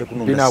olowooze nti ojja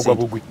kunonda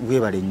ssente.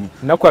 Weebale nnyo.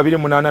 Nnaku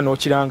 28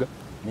 n'okiranga.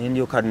 Ne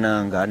ndyoka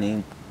nnanga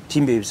ne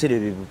timba ebiseera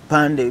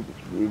ebipande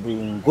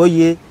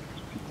ngoye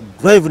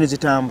drive ne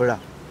zitambula.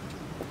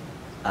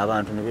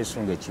 Abantu ne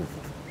beesunga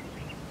ekivulu.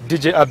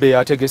 DJ Abbey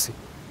ategese.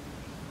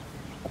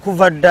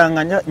 Kuva dda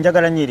nga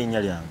njagala nnyo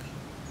erinnya lyange.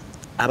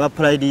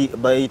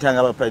 Bayitanga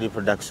aba Pride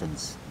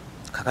Productions.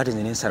 Kakati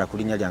nze nensala ku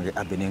linnya lyange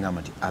Abbey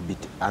nengamba nti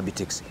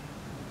Abitex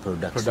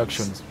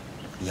Productions.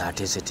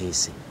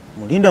 Yateeseteese.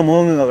 Mulinda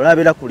muwonge nga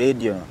balabeera ku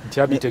radio.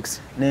 Nti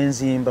Abitex.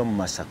 Nenzimba mu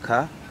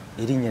Masaka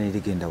erinnya ne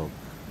ligenda waggulu.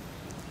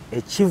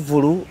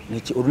 Ekivulu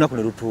olunaku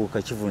ne lutuuka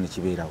ekivulu ne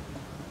kibeerawo.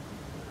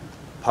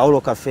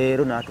 Paulo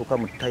Kafeero n'atuuka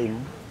mu time.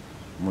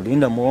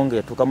 Mulinda muwonge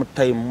yatuuka mu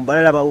time.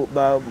 Balala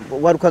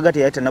walukagati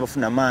yayita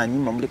n'abafuna maanyi.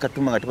 Mamuli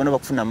Katuma nga tebana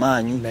bakufuna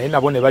maanyi. Naye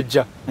nabo ne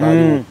bajja.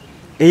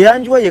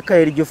 Eyanjuwa yekka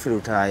yali Geoffrey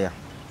Lutaaya.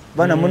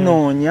 Bana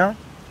munoonya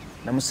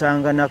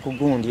namusanga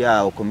nakugundi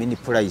awo ku mini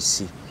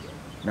price.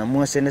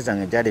 Namuwa sente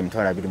zange gyali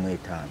emitwalo 25.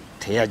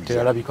 Teyajja.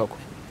 Teyalabikako.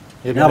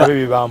 Ebyo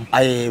bibaamu.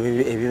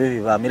 Ebyo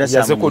bibaamu. Era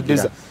yaze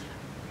kuddiza.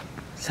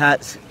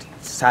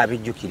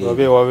 Saabijjukire.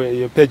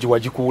 Wabe page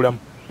wagikuulamu.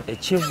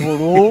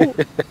 Ekivulu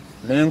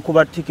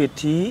nenkuba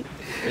tiketi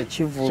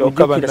ekivulu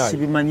jukira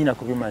sibimanyi na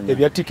kubimanya.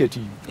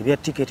 Ebya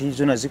tiketi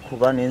zona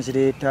zikuba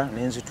nenzireeta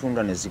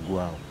nenzitunda ne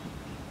zigwawo.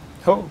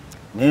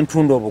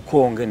 Nentunda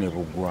obukonge ne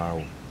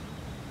bugwawo.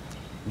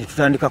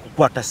 Nitutandika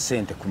kukwata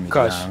sente ku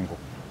miryango.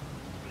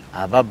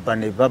 Ababba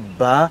ne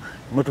babba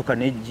motoka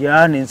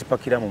nejja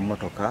nenzipakira mu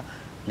motoka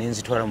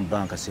nenzitwala mu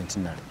banka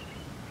Centenary.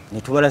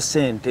 Nitubala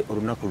sente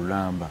olunaku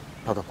lulamba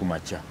paka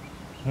kumacha.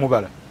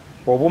 Mubala.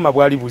 Obuma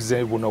bwali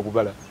buze buno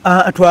okubala.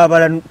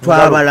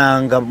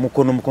 Twabalanga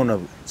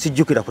mukono.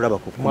 Sijjukira kulaba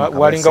ku.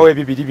 Walingawo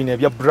ebibiri bino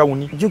ebya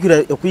brown.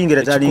 Jjukira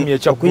okuyingira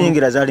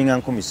zalinga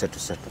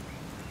 13.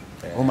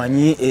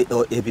 Omanyi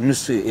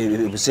ebinusu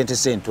ebisente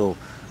sento.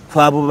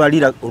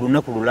 Twabubalira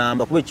olunaku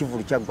lulamba kuba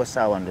ekivulu kyagwa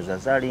saawa ndoza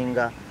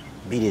zalinga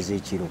 2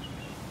 ez'ekiro.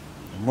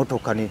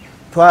 Motoka ne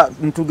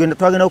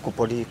twagenda ku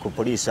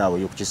poliisi awo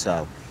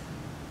y'okukisaawo.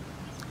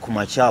 Ku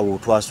makyawo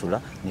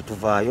twasula ne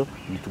tuvaayo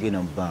ne tugenda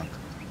mu banka.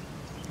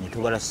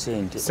 Nitubala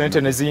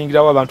sente ne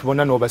ziyingirawo abantu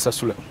bonna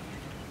n'obasasula.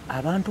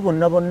 Abantu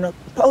bonna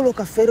Paulo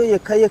Kafeero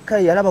yekka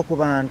yalaba ku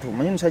bantu.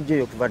 Manyi musajja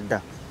oyo kuva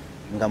dda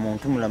nga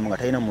muntu mulamu nga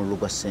talina mululu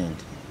gwa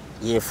sente.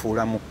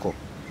 Yeefuula mukko.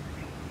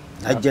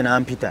 Najja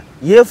nampita.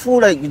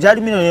 Yeefuula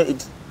gyali milioni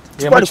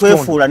twali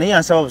kwefuula naye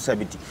ansaba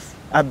busabiti.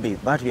 Abbey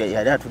batu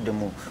yali atudde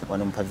mu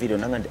wano mu pavilion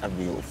nanga ndi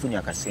Abbey ofunye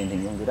akasente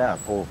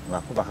nyongeraako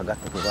ngakuba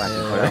kagatto ku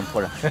bantu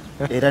mpola.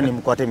 Era ne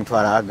mukwata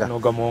emitwalo aga.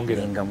 Nga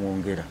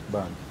muongera.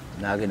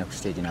 Nagenda ku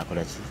stage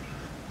nakola ki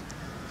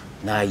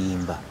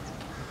nayimba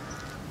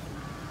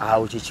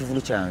awo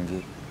kyekivulu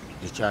kyange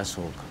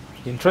ekyasooka.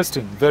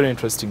 Interesting, very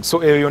interesting.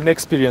 So your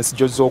next experience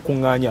jozo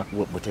okunganya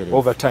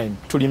over time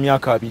tuli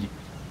myaka 2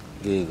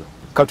 gego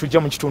katujja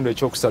mu kitundu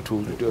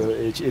ekyokusatu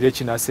era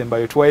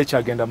ekinasembayo tuwaye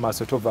kyagenda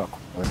maaso tovaako.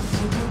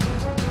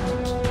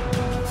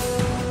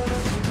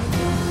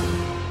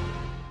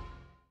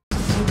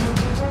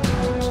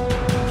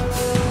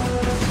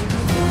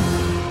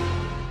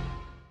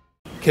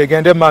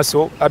 Kegende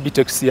maaso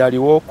Abitex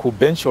yaliwo ku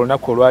bench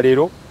olunaku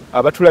olwaleero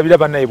abatulabira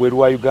bannaye bweru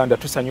wa Uganda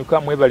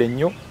tusanyuka mwebale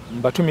nnyo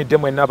mbatumidde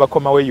mwenna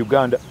abakomawo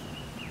Uganda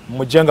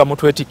mujenga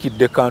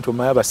mutwetikidde kantu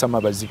maya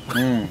basama bazibu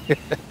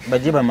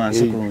bajiba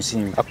mansi ku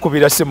nsimbi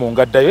akubira simu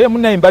ngaddayo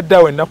munnaye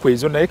mbaddawo ennaku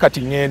ezo naye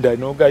kati ngenda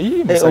noga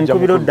musajja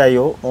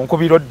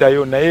onkubira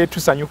oddayo naye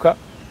tusanyuka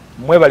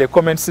mwebale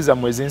comments za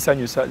mwezi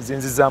nsanyusa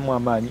zinzizaamu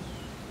amaanyi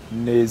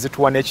ne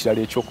zituwa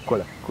n'ekirala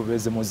ekyokukola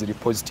kubeze muziri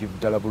positive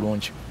ddala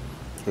bulungi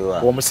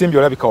omusimbi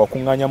olabika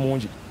wakuŋŋaanya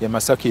mungi ya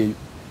Masaka eyo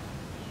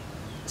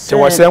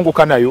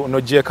tewasenguka nayo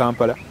nojje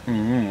Kampala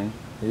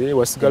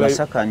wasigala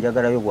Masaka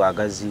njagalayo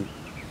bwagazi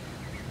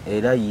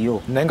era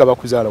yo naye nga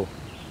bakuzaalawo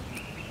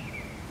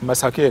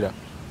Masaka era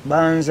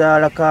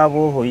banzaala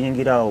Kaabo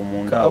oyingira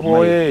omunda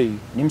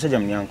ni musajja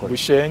munyankole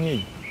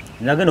bushenyi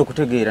nagenda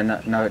okutegeera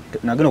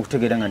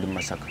nga ndi mu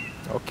Masaka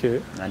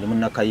ndi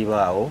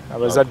munnakayibaawo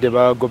abazadde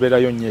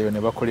bagoberayo nnyo ne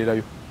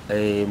bakolerayo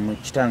mu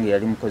kitange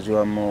yali mukozi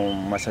wa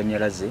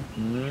masanyalaze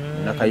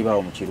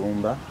munnakayibaawo mu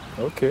Kirumba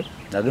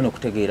nagenda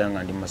okutegeera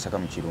nga ndi mu Masaka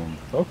mu Kirumba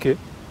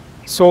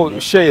so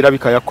she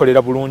erabika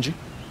yakolera bulungi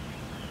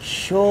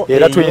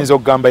era tuyinza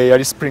okugamba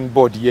yali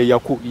springboard ye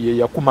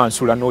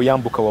yakumansula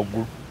n'oyambuka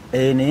waggulu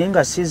naye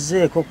nga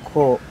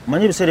sizzeekoko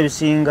manyi ebiseera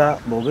ebisinga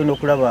bw'ogenda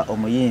okulaba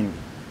omuyimbi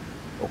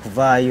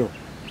okuvaayo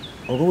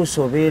oluusi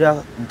obeera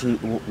nti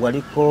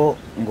waliko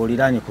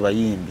ng'oliraanye ku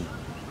bayimbi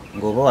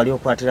ng'oba wali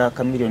okwatira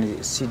kamiliyoni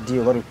CD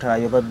oba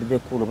Lutaayo oba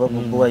Bivvulu oba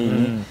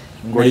Buwayini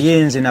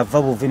naye nze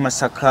nava buvi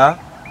Masaka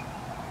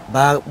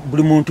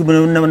buli muntu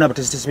bonna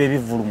abategesi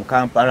b'ebivvulu mu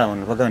Kampala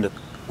wano bagamba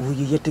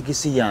uyu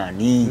Yakyasinze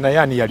yani naye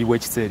ani yaliwo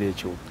ekiseera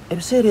ekyo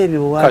ebiseera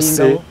ebyo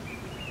walingawo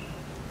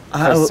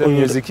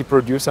music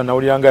producer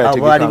nawuliranga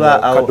yategeka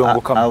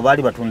kadongo kama abo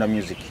baali batunda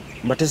music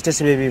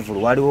bategesi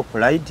b'ebivvulu waliwo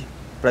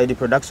Pride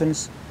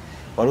Productions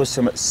waliwo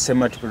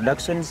Semat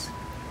Productions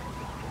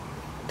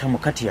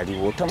Tamukati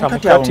yaliwo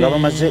Tamukati awo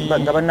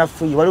nga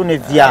banafuyi waliwo ne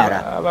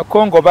Vyara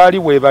abakongo baali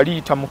we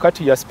bali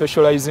Tamukati ya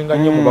specializing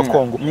nnyo mu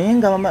bakongo naye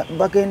nga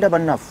bagenda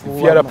banafu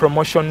Vyara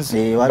promotions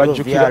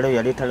bajjukira Vyara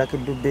yaleeta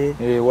Lakedube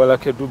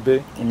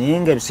Walakedube naye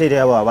nga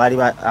ebiseera abo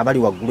abali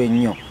waggulu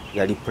ennyo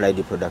yali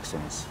Pride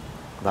Productions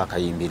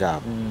bakayimbira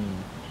abo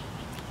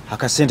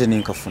akasente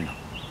nenkafuna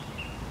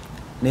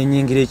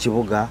nenyingira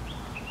ekibuga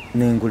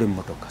nengula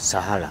emmotoka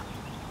Sahara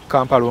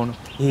Kampala ono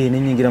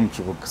nenyingira mu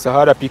kibuga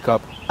Sahara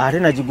pickup ate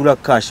nagigula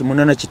cash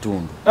munana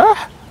kitundu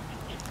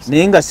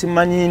naye nga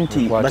simanyi nti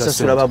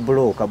basasula ba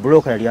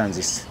broka yali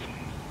anzise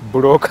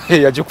broka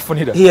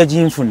yagikufunira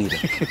yagimfunira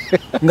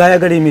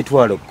ng'ayagala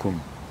emitwalo 10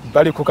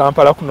 bali ku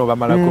Kampala kuno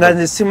bamala nga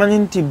nze simanyi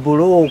nti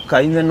broka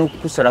ayinza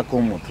n'okukusalako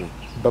omutwe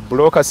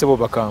babroka sebo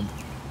bakamba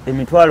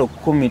emitwalo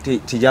 10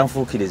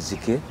 tijanfuukira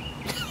ezzike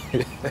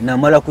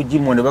namala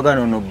kugimwa ne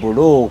bagana no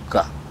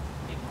broka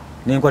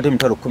nenkwata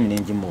emitwalo 10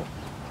 nengimuwa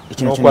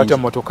nokwata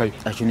motoka yo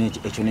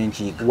ekyo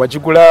nenkiika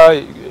wagigula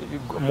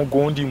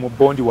mugundi mu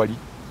bondi wali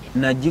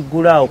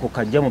nagigula ku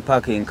kajja mu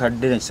paaka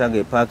enkadde nekisanga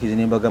epaaki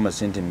zinembagamba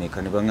sente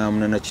mmeka ne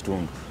baŋŋamuna na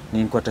kitundu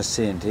nenkwata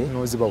sente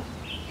nozibawo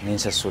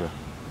nensasula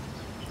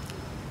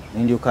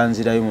nendyoka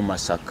nzirayo mu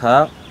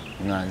Masaka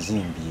nga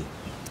nzimbye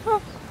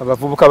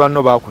abavubuka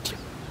banno bakutya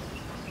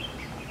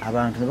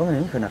abantu ne bagamba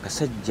nemikana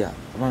akasajja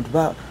abantu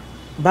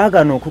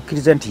baagana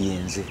okukkiriza nti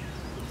yenze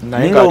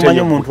naye nga omanyi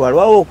omuntu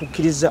alwawo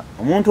okukkiriza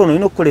omuntu ono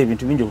olina okukola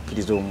ebintu bingi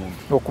okukkiriza omuntu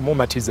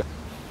okumumatiza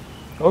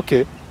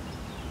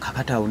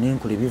kakati awo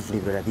nenkola ebivvulu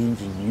ebirala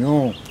bingi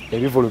nnyo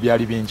ebivvulu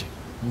byali bingi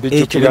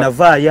ekyo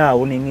byenavaayo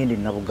awo nengenda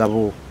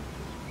enabugabo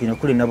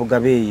binakola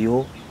enabugabo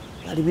eyo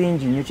byali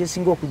bingi nnyo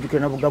kyesinga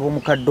okujjukira nabugabo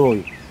omukadde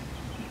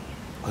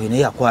oyo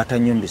naye akwata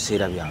nnyo mu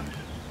biseera byange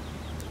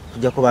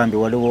kujjako bambi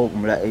waliwo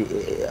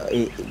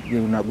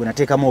gwe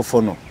nateekamu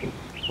ofono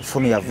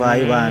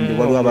yavaayo bambi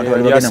waliwo abantu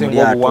bali bagenda mu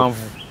lyato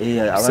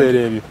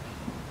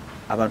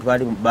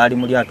abantu bali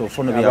mu lyato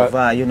ofono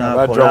byavaayo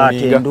nakola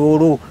ate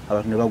enduulu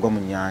abantu ne bagwa mu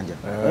nnyanja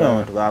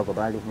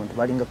abantu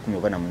balinga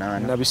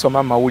 18 nabisoma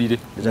amawulire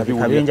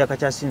kabenje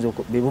akakyasinze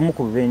bebumu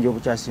ku bibenje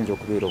obukyasinze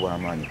okubeera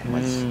obw'amaanyi ku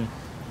mazzi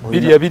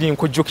biri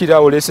nkujjukira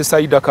olese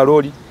Saida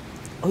Kaloli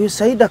oyo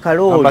Saida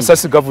Kaloli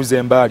amasasi gavuze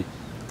embaali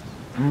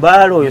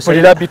mbalo oyo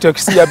Wulira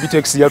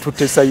Abitex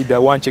yatutte Saida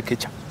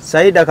wanchekecha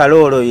Saida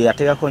Kaloli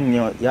yateekako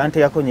nnyo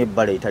yanteekako nnyo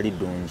ebbala etali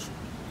ddungi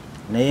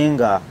naye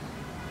nga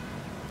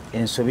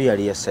ensobi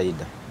yali ya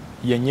Saida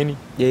yennyini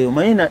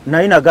omanyi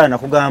naye nagaana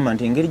kugamba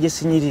nti engeri gye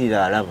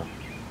sinyiririra alaba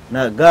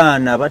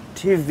nagaana ba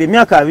TV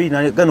emyaka 2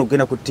 nagaana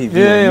okugenda ku TV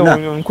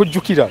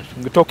nkujjukira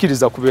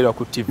ngitokkiriza kubeera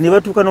ku TV ne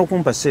batuuka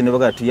n'okumpa ssente ne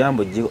bagamba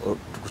tuyambe ojje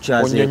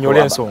tukukyazeeko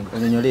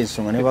onyonyola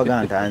ensonga ne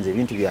bagamba ntanze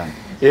ebintu byange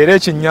era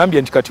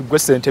ekinnyambye nti kati gwe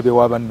ssentebe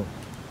wa banno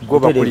gwe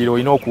bakulira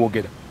olina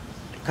okuwogera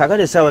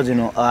kakati essaawa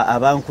zino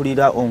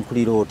abankulira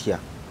onkulira otya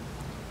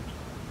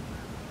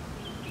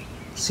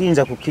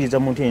siyinza kukkiriza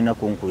muntu yenna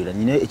kunkulira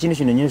nyine ekintu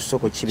kino nnyo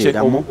kisoko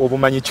kibeeramu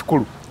obumanyi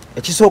kikulu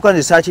ekisooka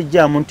nze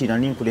saakijjaamu nti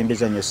nani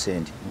nkulembeza nnyo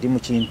ssente ndi mu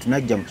kintu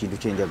najja mu kintu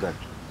kyenjagala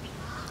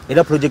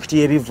era pulojekiti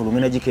y'ebivvulu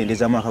ngenda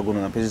gikendeeza mwaka guno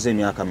nga mpezeza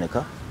emyaka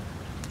meka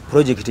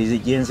pulojekiti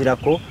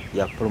gyenzirako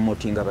ya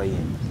promotinga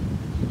bayimbi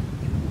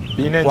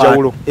birina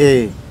enjawulo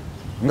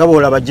nga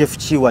bw'olaba Jeff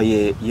Chiwa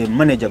ye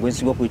manager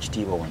gwensinga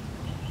okuyitibwa wano.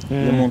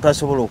 Ye muntu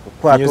asobola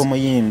okukwata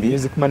omuyimbi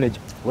music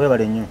manager.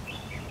 Webale nnyo.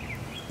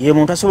 Ye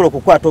muntu asobola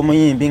okukwata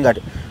omuyimbi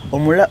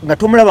nga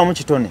tomulaba mu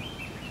kitone.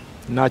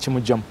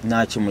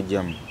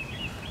 N'akimugyamu.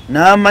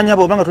 N'amanya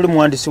bw'obanga tuli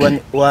muwandiisi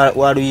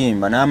wa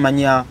luyimba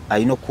n'amanya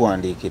alina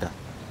okuwandiikira.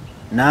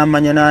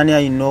 N'amanya n'ani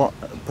alina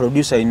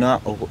producer alina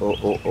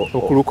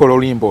okulukola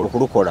oluyimba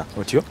okulukola.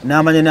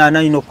 N'amanya n'ani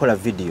alina okukola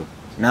video.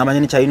 N'amanya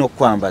ne kyalina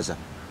okukwambaza.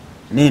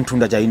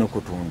 N'entunda gy'alina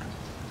okutunda.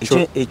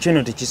 Ekyo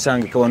no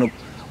tekisangika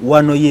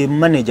wano ye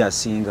manager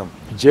asingamu.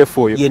 Jeff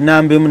oyo. Ye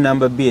namba 1,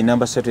 namba 2,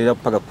 namba 3 era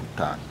paka ku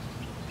 5.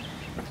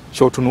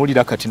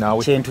 Kyotunuulira kati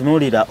naawe.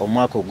 Kyentunuulira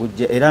omwaka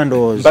ogujja era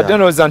ndowooza. Badde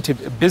ndowooza nti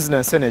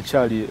business eno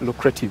ekyali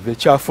lucrative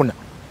ekyafuna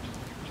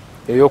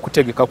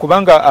ey'okutegeka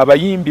kubanga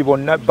abayimbi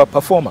bonna ba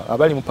performer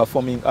abali mu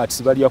performing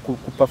arts bali ku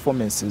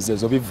performances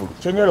ezo bivvulu.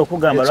 Kyenyola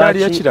okugamba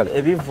lwaki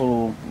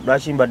ebivvulu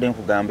lwaki mbadde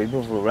nkugamba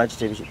ebivvulu lwaki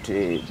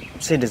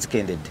sente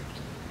zikendedde.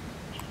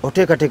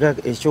 Oteekateeka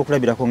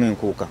ekyokulabirako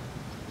ng'enkuuka.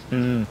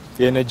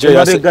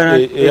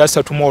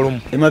 Eyasatuma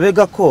olumu.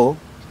 Emabegako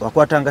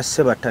wakwatanga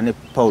Sebatta ne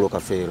Paulo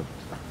Kafeero.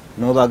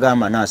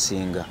 N'obagamba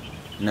n'asinga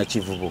na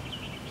Kivubo.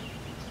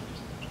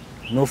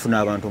 N'ofuna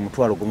abantu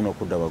 1,000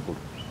 okudda waggulu.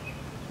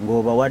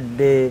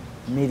 Ng'obawadde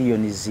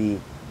miliyoni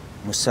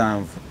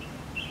 7.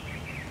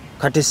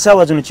 Kati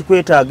essaawa zino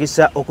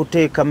kikwetaagisa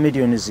okuteeka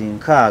miliyoni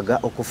 6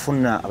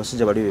 okufuna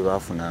abasajja bali be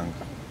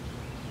baafunanga.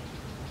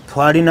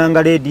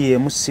 Twalinanga leediyo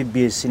emu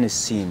CBS ne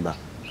Simba.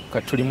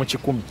 Kati tuli mu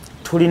 10.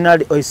 Tulina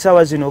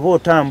essaawa zino oba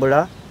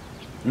otambula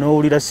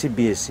n'owulira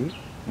CBS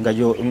nga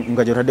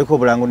gy'otaddeko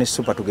obulango ne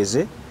Super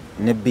tugeze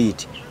ne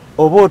Beat.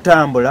 Oba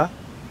otambula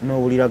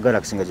n'owulira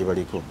Galaxy nga gye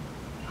baliko.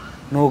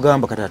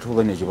 N'ogamba kati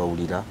atuuba ne gye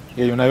bawulira.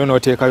 Eyo nayo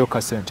n'oteekayo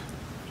kasente.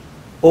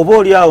 Oba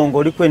oli awo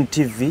ng'oliko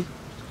NTV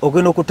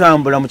ogenda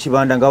okutambula mu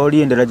kibanda nga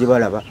oli endala gye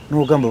balaba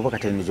n'ogamba oba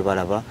kati ne gye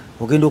balaba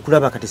ogenda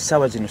okulaba kati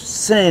essaawa zino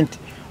sente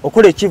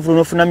okola ekivvulu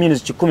n'ofuna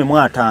minutes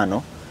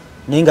 15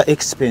 naye nga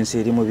expense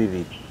eri mu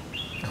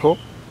 2.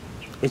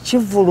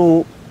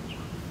 Ekivvulu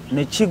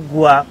ne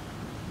kiggwa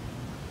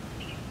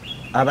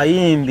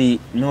abayimbi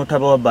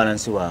n'otabawa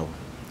balance waabwe.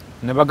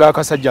 Ne baga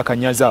akasajja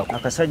kanyazaako.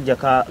 Akasajja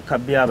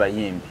kabbya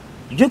abayimbi.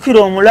 Jjukira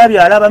omulabi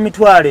alaba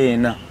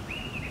 40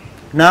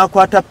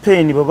 n'akwata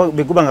peni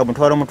beguba nga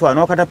mutwalo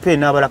n'akwata peni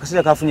n'abala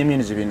akasajja kafunye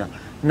myezi 4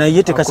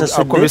 naye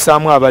tekasasudde.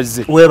 Akubisaamu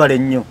abazze. Weebale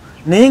nnyo.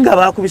 Naye nga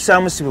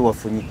baakubisaamu si be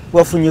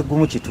wafunye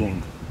gumu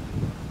kitundu.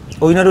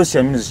 Olina loosi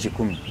ya myezi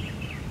 10.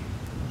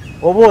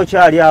 Oba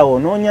okyali awo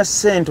noonya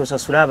ssente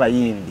osasula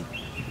abayimbi.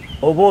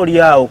 Oba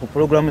oli awo ku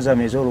pulogulaamu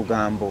zammwe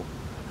ez'olugambo.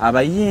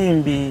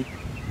 Abayimbi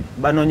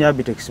banoonya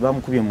Abitex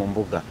bamukubye mu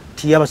mbuga.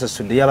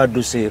 Tiyabasasudde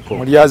yabadduseeko.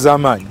 Mulyaza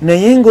amaanyi.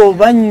 Naye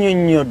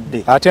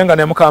ng'obannyonnyodde. Ate nga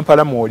ne mu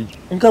Kampala mwoli.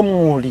 Nga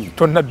mwoli.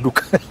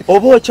 Tonnadduka.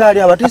 Oba okyali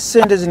awo ate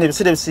ssente zino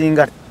ebiseera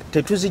ebisinga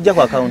tetuzijja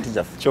ku akawunti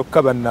zaffe.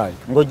 Kyokka bannaayo.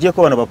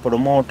 Ng'oggyeko bano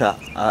bapromota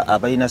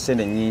abalina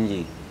ssente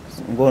nnyingi.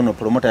 Ngono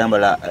promota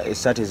yambala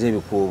essaati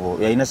ez'ebikuubo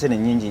yalina ssente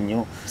nnyingi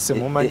nnyo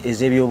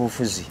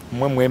ez'ebyobufuzi.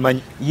 Mmwe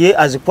mwemanyi. Ye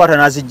azikwata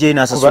n'azijja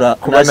n'asasula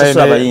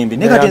abayimbi.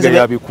 Naye kati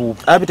nze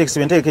Abitex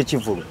benteeka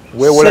ekivvulu.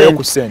 Weewolayo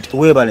ku ssente.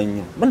 Weebale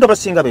nnyo. Bantu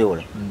abasinga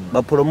beewola.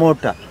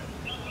 Bapromota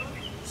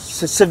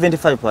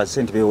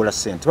 75% beewola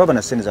ssente. Baba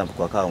na ssente zampe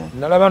ku akawunti.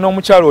 Nalaba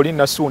n'omukyalo oli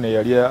Nasuune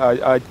yali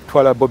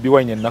atwala Bobi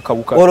Wine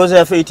Nakawuka. Olowooza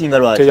yafe eyitinga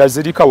lwaki?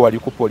 Teyazirika wali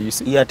ku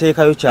poliisi.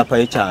 Yateekayo kyapa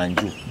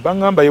ekyanju.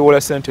 Bangamba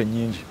yeewola ssente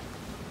nnyingi.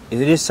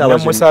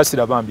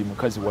 Namusaasira bambi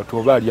mukazi watu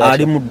oba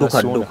ali mu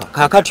dduka.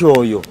 Kaakati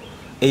oyo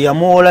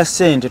eyamuwola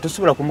ssente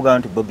tosobola kumugamba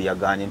nti Bobi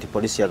yagaanye nti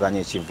poliisi yagaanye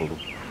ekivvulu.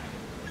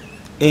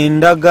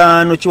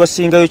 Endagaano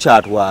kiwasingayo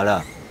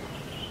kyatwala.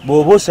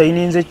 Bw'oba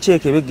osayininze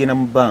cheeke begenda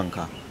mu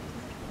banka.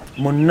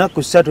 Mu nnaku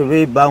 3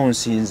 be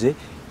bouncinze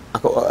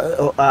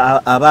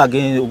aba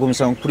agenda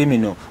okumusanga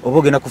criminal oba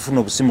ogenda kufuna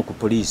obusimu ku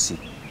poliisi.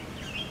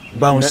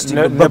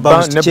 Ne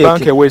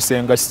banke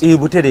wesenga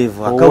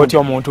butereevu akawunti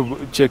omuntu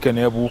cheeke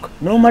nebuuka.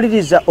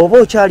 N'omaliriza oba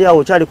okyali awo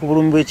okyali ku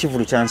bulumi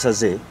bw'ekivvulu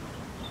kyansaze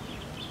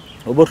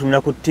oba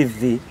otunula ku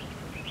TV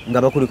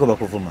nga bakuliko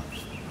bakuvuma.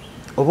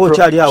 Oba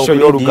okyali awo ku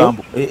leediyo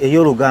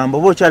ey'olugambo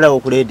oba okyali awo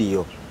ku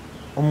leediyo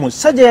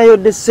omusajja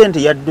yayodde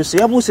ssente yadduse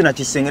yabuuse na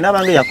kisenge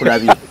n'abange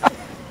yakulabye.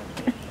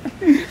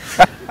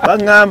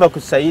 Baŋŋamba ku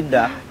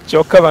Saida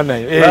kyokka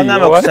banayo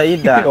baŋŋamba ku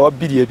Saida owa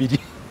 2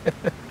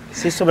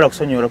 sisobola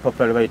kusonyiwa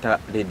olupapula lwe bayita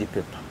Lady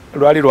Pepper.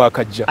 Lwali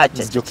lwakajja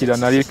zijjukira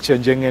nali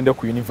kyenje ngende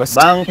ku university.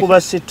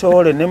 Bankuba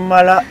sitoole ne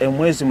mmala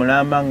emwezi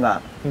mulamba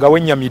nga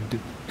wennyamidde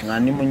nga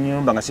ndi mu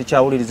nnyumba nga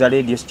sikyawuliriza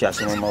leediyo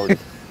sikyasoma mawulire.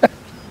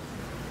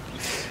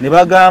 Ne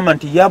bagamba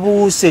nti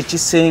yabuuse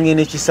ekisenge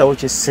n'ekisawo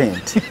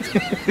ky'essente.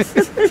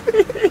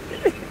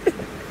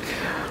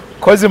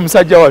 Kozi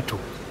musajja watu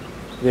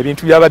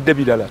ebintu byabadde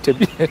birala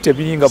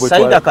tebiringa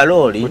Saida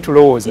Kalooli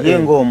tulowooza ye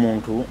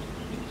ng'omuntu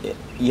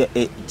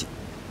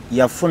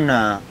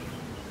yafuna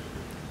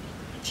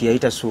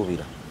kiyayita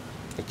suubira.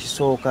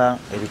 Ekisooka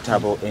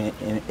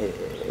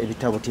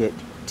ebitabo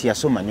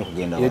tiyasoma nnyo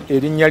kugenda wano.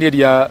 Erinnya lye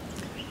lya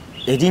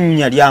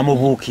erinnya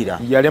lyamubuukira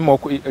yalema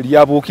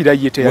lyabuukira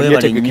ye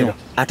teyategekera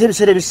ate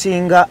ebiseera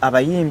ebisinga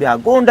abayimbi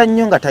agonda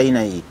nnyo nga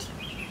talina yiti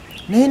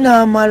naye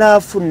n'amala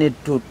afuna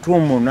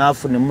ettutumu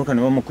n'afuna emmuka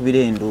ne bamukubira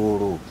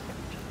enduulu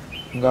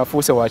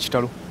ng'afuuse wa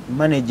kitalo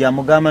maneja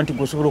amugamba nti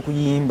gweosobola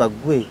okuyimba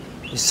gwe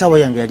essaawa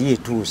yange yali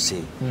etuuse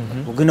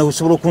ogenda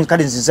gusobola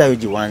kale nzizaayo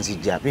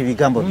giwanzija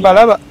bibigambo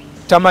mbalaba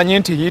tamanyi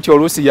nti hiti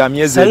oluusi ya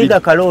myezi ebiri Saida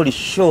Kaloli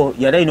show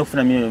yali alina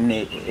okufuna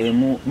milioni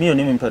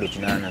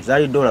 8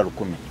 zaali $10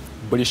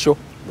 buli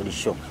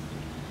show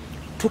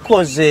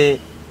tukoze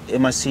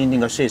emasindi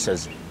nga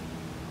shesaze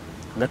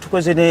nga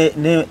tukoze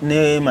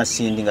ne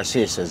masindi nga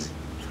shesaze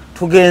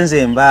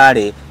tugenze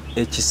Mbale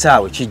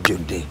ekisaawe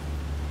kijjudde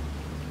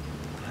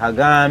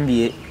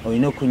agambye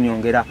olina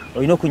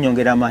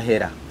okunyongera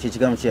amahera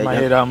kikigambo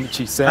mahera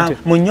kisente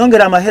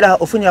munyongera amahera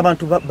ofunye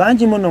abantu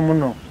bangi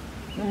muno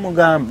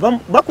mugamba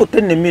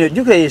bakutte ne milioni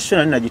juke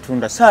yeshona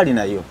ninagitunda saali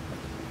nayo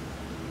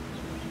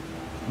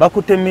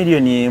bakutte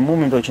milioni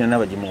 1.9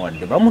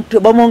 bagimuwadde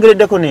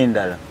bamwongereddeko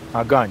n'endala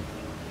aganye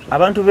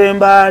abantu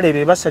b'Embale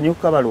be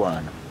basanyuka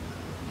balwana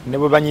ne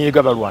bwe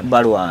banyiiga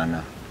balwana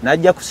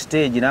najja ku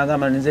stage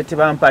n'agamba nze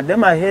tebampadde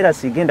mahera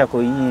sigenda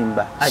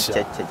kuyimba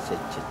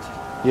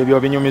ebyo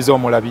binyumiza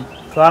omulabi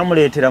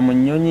twamuleetera mu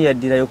nnyonyi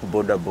yaddirayo ku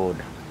boda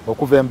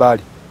okuva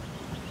Embale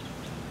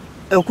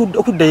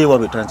okuddayo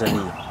ewaabwe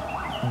Tanzania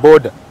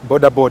boda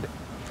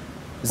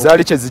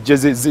zaali kye zijje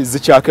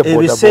zikyake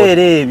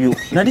ebiseera ebyo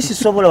nali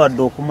sisobola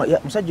wadde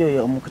musajja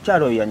oyo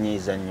omukyalo oyo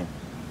yanyiiza nnyo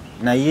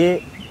naye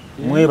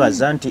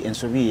mwebaza nti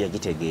ensobi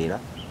yagitegeera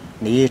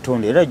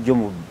neyeetonda era jjo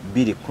mu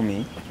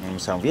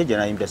 2017 yejja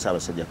nayimbira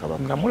Ssaabasajja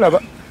Kabaka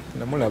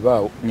namulaba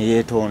awo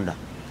neyeetonda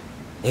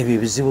ebyo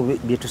ebizibu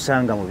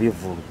byetusanga mu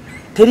bivvulu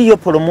teriyo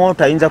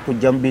promota ayinza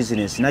kujja mu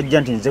bizinesi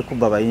najja nti nze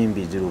kuba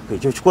bayimbi ziruka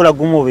ekyo kikola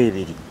gumu oba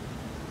ebiri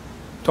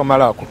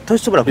tomalaako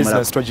tosobola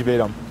business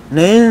togibeeramu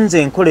naye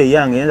nze enkola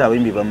eyange nze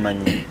abayimbi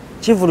bamanyi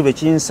kivvulu be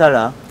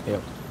kinsala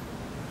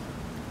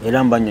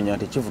era mbanyonyola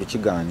nti ekivvulu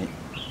kigaanye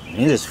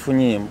naye nze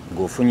sifunyeemu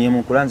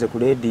ng'ofunyeemu kulanze ku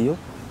leediyo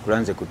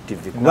kulanze ku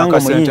tv kubanga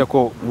omuyimbi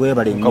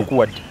weebale nnyo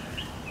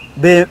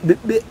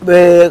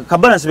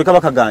kabalansi be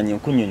kaba kagaanye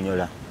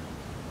nkunyonnyola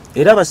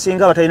era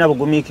abasinga abatalina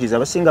bugumiikiriza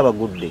abasinga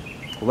bagudde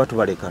oba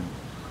tubalekano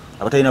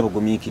abatalina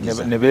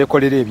bugumiikiriza ne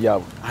beekolera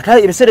ebyabwe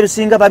ate ebiseera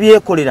ebisinga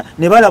babyekolera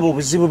ne balaba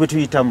obuzibu bwe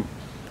tuyitamu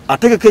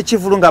ategeka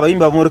ekivvulu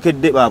ng'abayimbi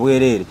bamwolekedde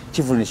babwereere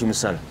kivvulu ne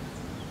kimusala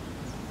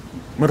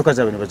motoka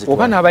zaabwe ne bazitwala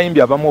oba n'abayimbi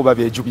abamu oba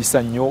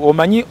beejubisa nnyo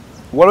omanyi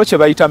waliwo kye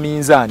bayita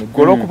minzaani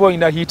golwokuba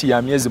olina hiiti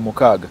ya myezi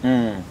 6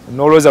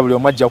 n'olowooza buli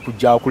omu ajja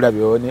kujja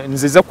akulabyo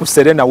nzize ku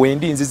Serena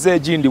wendi nzize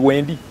egindi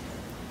wendi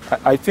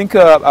I think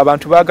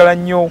abantu baagala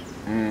nnyo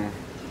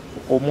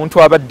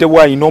omuntu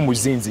abaddewo alina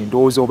omuzinzi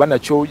ndowooza oba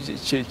nakyo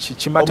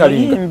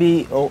kimatalinga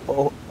omuyimbi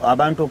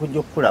abantu okujja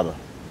okukulaba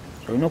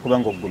olina okuba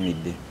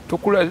ng'oggumidde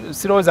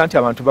sirowooza nti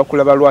abantu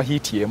bakulaba lwa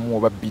hiiti emu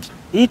oba bbiri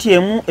hiiti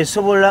emu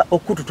esobola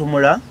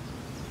okututumula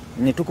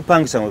ne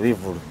tukupangisa mu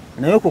bivvulu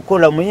naye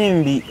okukola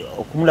muyimbi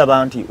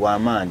okumulaba nti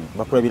w'amaanyi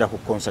bakulabira ku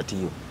konsati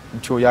yo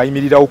nti oyo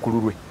ayimirirawo ku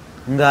lulwe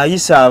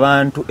ng'ayisa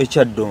abantu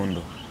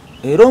ekyaddondo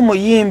era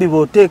omuyimbi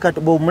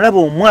bw'omulaba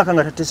omwaka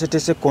nga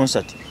tateeseteese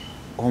konsati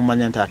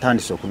omumanya nti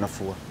atandise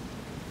okunafuwa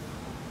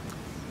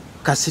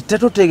kasita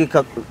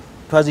totegeka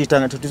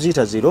twaziyitanga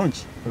tetuziyita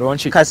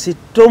zironki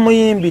kasita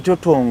omuyimbi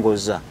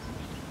totongoza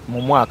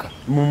mu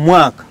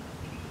mwaka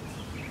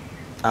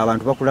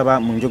abantu bakulaba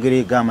mu njogera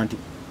egamba nti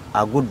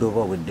agudde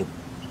oba obweddemu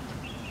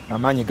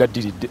amaanyi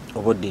gaddiridde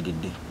oba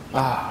oddiridde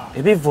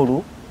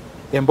ebivvulu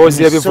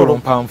emboozi y'ebivvulu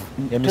mpanvu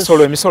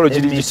emisolo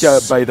giri gitya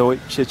by the way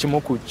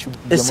kyekimu ku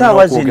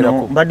essaawa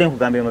zino mbadde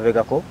nkugamba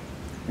emabegako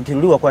nti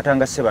luli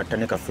wakwatanga Sebatta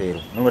ne Kafeero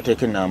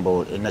nobateeka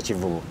ennambo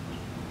ennakivubo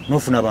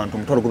n'ofuna abantu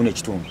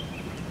 1.5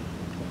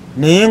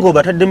 naye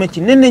ng'obataddemu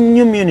ekinene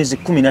nnyo millions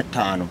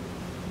 15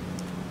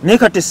 naye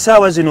kati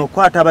essaawa zino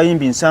okwata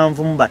abayimbi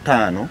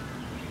 75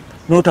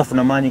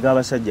 n'otafuna maanyi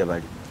g'abasajja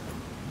bali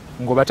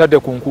ng'obatadde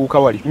ku nkuuka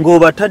wali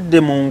ng'obatadde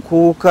mu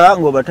nkuuka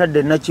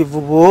ng'obatadde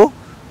nakivubo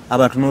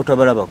abantu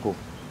n'otabalabako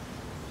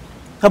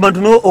abantu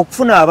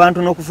okufuna abantu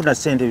n'okufuna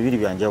ssente bibiri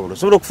byanjawulo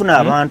osobola okufuna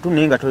abantu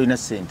naye nga tolina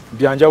ssente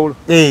byanjawulo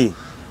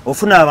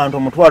ofuna abantu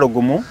omutwalo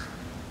gumu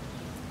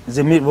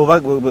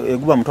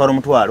eguba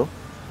mutwalo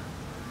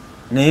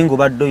naye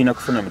ng'obadde olina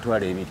kufuna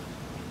mitwalo 2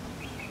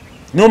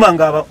 noma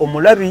nga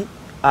omulabi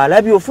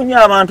alabye ofunye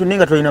abantu naye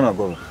nga tolina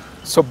magoba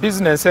so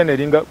business eno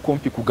eringa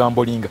kumpi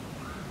kugambo linga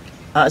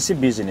si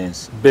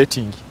business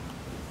betting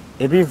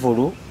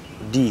ebivvulu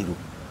diiru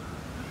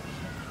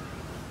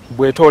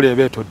bwetoola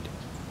eba etodde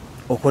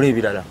okola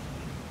ebirala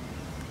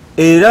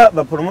era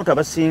bapromota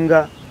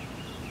basinga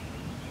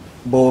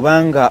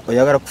bw'obanga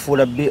oyagala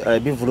kufuula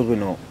ebivvulu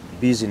bino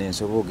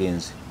bizinensi oba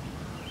ogenzi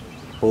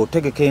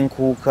otegeka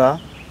enkuuka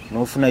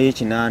n'ofunayo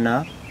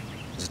ekinaana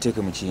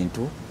ziteeke mu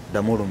kintu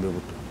ddamu olumbe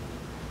buto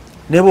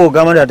ne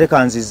bw'ogamba nti ate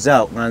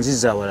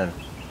kanzizza awalala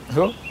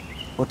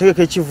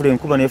otegeka ekivvulu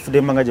enkuba n'efudde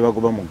emmanga gye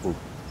bagoba mu ggulu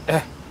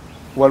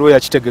waliwo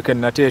yakitegeka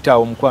nateeta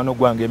awo mukwano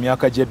gwange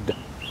emyaka gyedda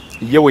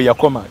ye we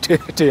yakoma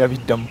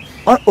teyabiddamu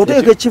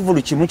otegeka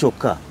ekivvulu kimu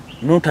kyokka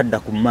n'otadda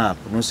ku map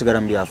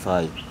n'osigala mu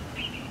byafaayo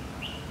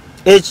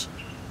eki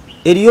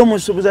eriyo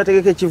omusuubuzi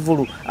ategeka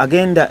ekivvulu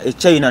agenda e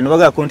China ne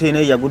bagala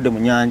container yagudde mu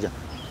nnyanja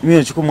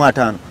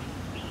 $150,000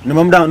 ne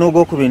bamuda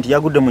n'ogwokubiri nti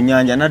yagudde mu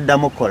nnyanja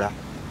n'addamu kola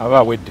aba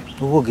awedde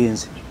oba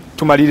ogenze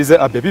tumalirize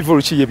Abbey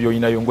ebivvulu ki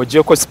by'olinayo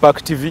ng'oggyeko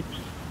Spark TV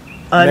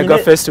Mega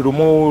Fest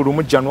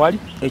lumu January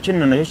ekyo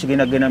nno nakyo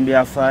kigenda kugenda mu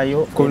byafaayo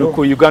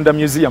ku Uganda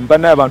Museum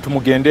banaye abantu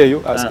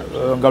mugendeeyo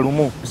nga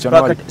lumu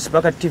January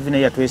Spark TV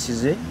naye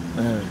yatwesize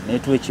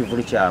netuwa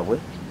ekivvulu kyabwe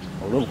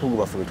olw'obukugu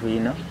bwaffe bwe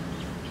tulina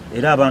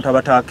era abantu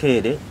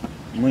abatakeere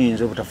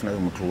muyinza obutafunayo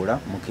mutuula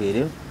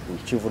mukeere ku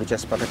kivvulu kya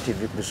Spark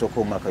TV ku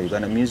lusooka omwaka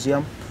Uganda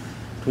Museum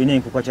tulina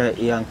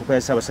enkuka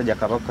ya Ssaabasajja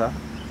Kabaka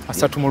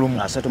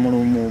 3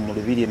 mu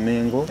Lubiri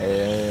Mengo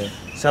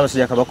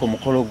Ssaabasajja Kabaka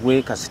omukolo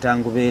gwe kasita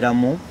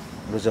ngubeeramu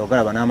ndoza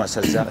ogalaba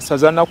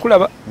n'amasaza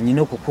nakulaba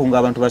nyina okukunga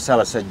abantu ba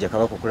Ssaabasajja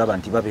Kabaka okulaba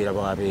nti babeera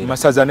babeera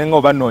masaza nenga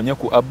obanoonye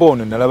ku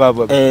abono nalaba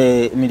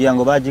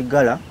emiryango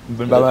bagiggala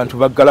abantu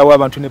baggalawo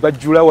abantu ne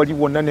bajjula wali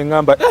wonna ne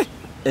ŋŋamba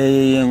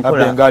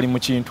enkola ngali mu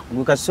kintu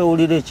gwe kasi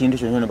owulira ekintu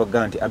kyonna ne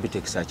bagamba nti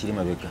Abitex akiri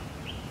mabega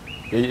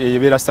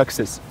ebeera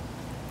success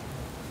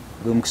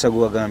gwe mukisa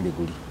gwe wagambye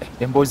guli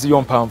emboozi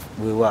yo mpanvu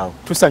weewaawo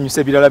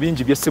tusanyusa ebirala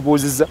bingi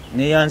byesibuuzizza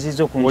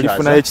neyanziza okunkyaza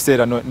olifunayo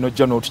ekiseera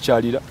nojja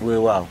n'otukyalira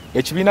weewaawo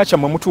ekibiina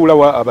kyammwe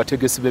mutuulawa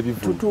abategesi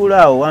b'ebivvulu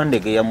tutuula awo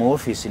wandegeya mu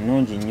ofiisi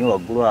nnungi nnyo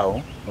waggulu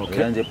awo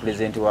era nze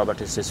pulezidenti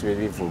w'abategesi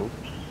b'ebivvulu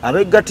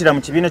abegattira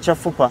mu kibiina kya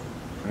FUPA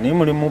naye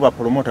mulimu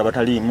bapromota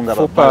bataliimu nga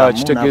FUPA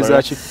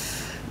kitegeeza ki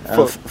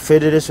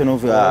Federation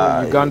of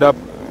Uganda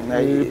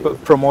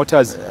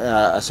Promoters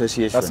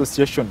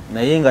Association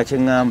naye nga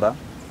kyeŋŋamba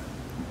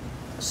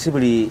si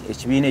buli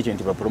ekibiina ekyo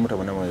nti bapromota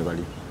bonna mwe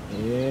bali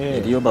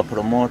eriyo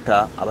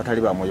bapromota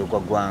abatali ba mwoyo gwa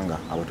ggwanga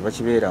abo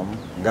tebakibeeramu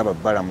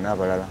ng'ababbalamu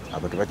n'abalala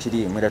abo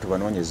tebakiriimu era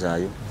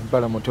tubanoonyezaayo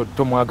balamu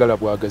tomwagala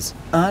bwagazi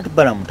anti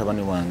balamu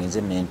mutabani wange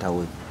nze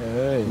mentawe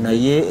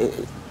naye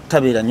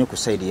tabeera nnyo ku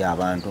sayidi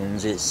y'abantu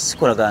nze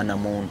sikolagana na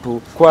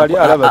muntu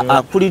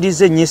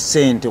akulirize nnyo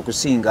essente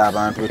okusinga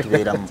abantu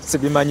betubeeramu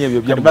sibimanyi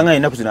ebyo byabanga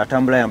ennaku zino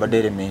atambula yambadde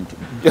elementi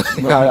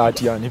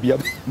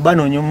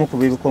banoonya omu ku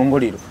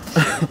b'ebikongolero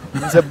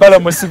nze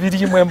balamu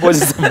sibiriimu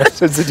emboozi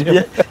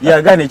zirimu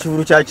yagaana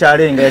ekivulu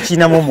kyakyalenga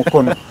yakirinamu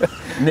omukono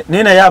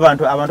naye naye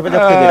abantu bajja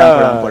kutegeera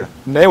mpolampola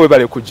naye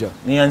webale kujja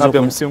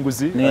Abbey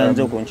Musinguzi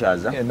neyanza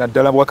okunkyaza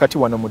naddala wakati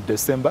wano mu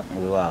December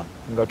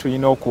nga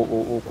tulina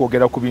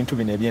okwogera ku bintu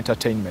bino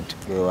eby'entertainment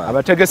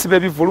abategesi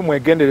b'ebivvulu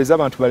mwegendereza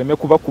abantu baleme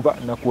kubakuba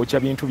nakwokya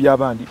bintu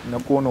by'abandi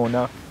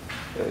nakwonoona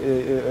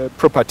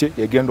property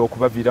egenda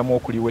okubaviiramu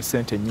okuliwa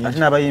essente nnyingi ate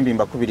n'abayimbi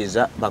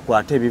mbakubiriza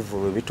bakwate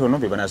ebivvulu ebitono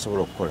bye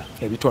banasobola okukola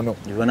ebitono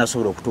bye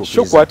banasobola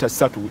okutuukiriza kwata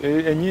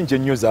 3 ennyingi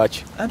ennyo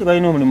zaaki anti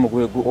balina omulimu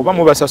gwegu oba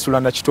mubasasula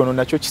na kitono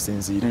nakyo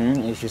kisinziire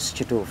ekyo si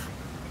kituufu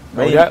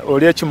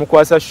oli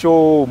ekimukwasa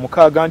show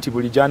mukaaga nti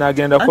buli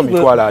gy'anaagendako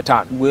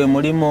 $5,000 gwe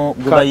mulimu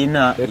gwe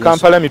balina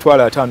Kampala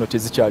 $5,000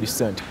 tezikyali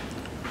ssente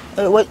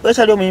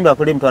wekyali omuyimbi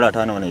akola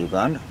 $5,000 wano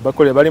Uganda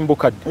bakole bali mu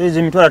bukadde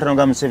ezi $5,000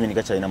 ga Museveni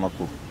gakyalina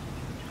makulu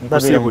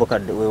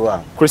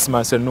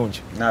Christmas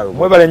ennungi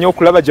mwebale nnyo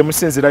okulaba gye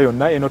musinzira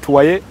yonna eno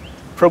tuwaye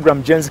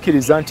program gye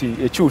nzikiriza nti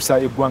ekyusa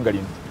eggwanga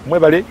lino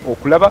mwebale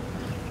okulaba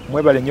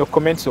mwebale nnyo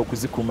comments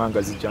okuzikuuma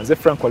nga zijja nze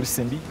Frank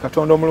Walisimbi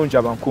Katonda omulungi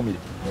abankuumire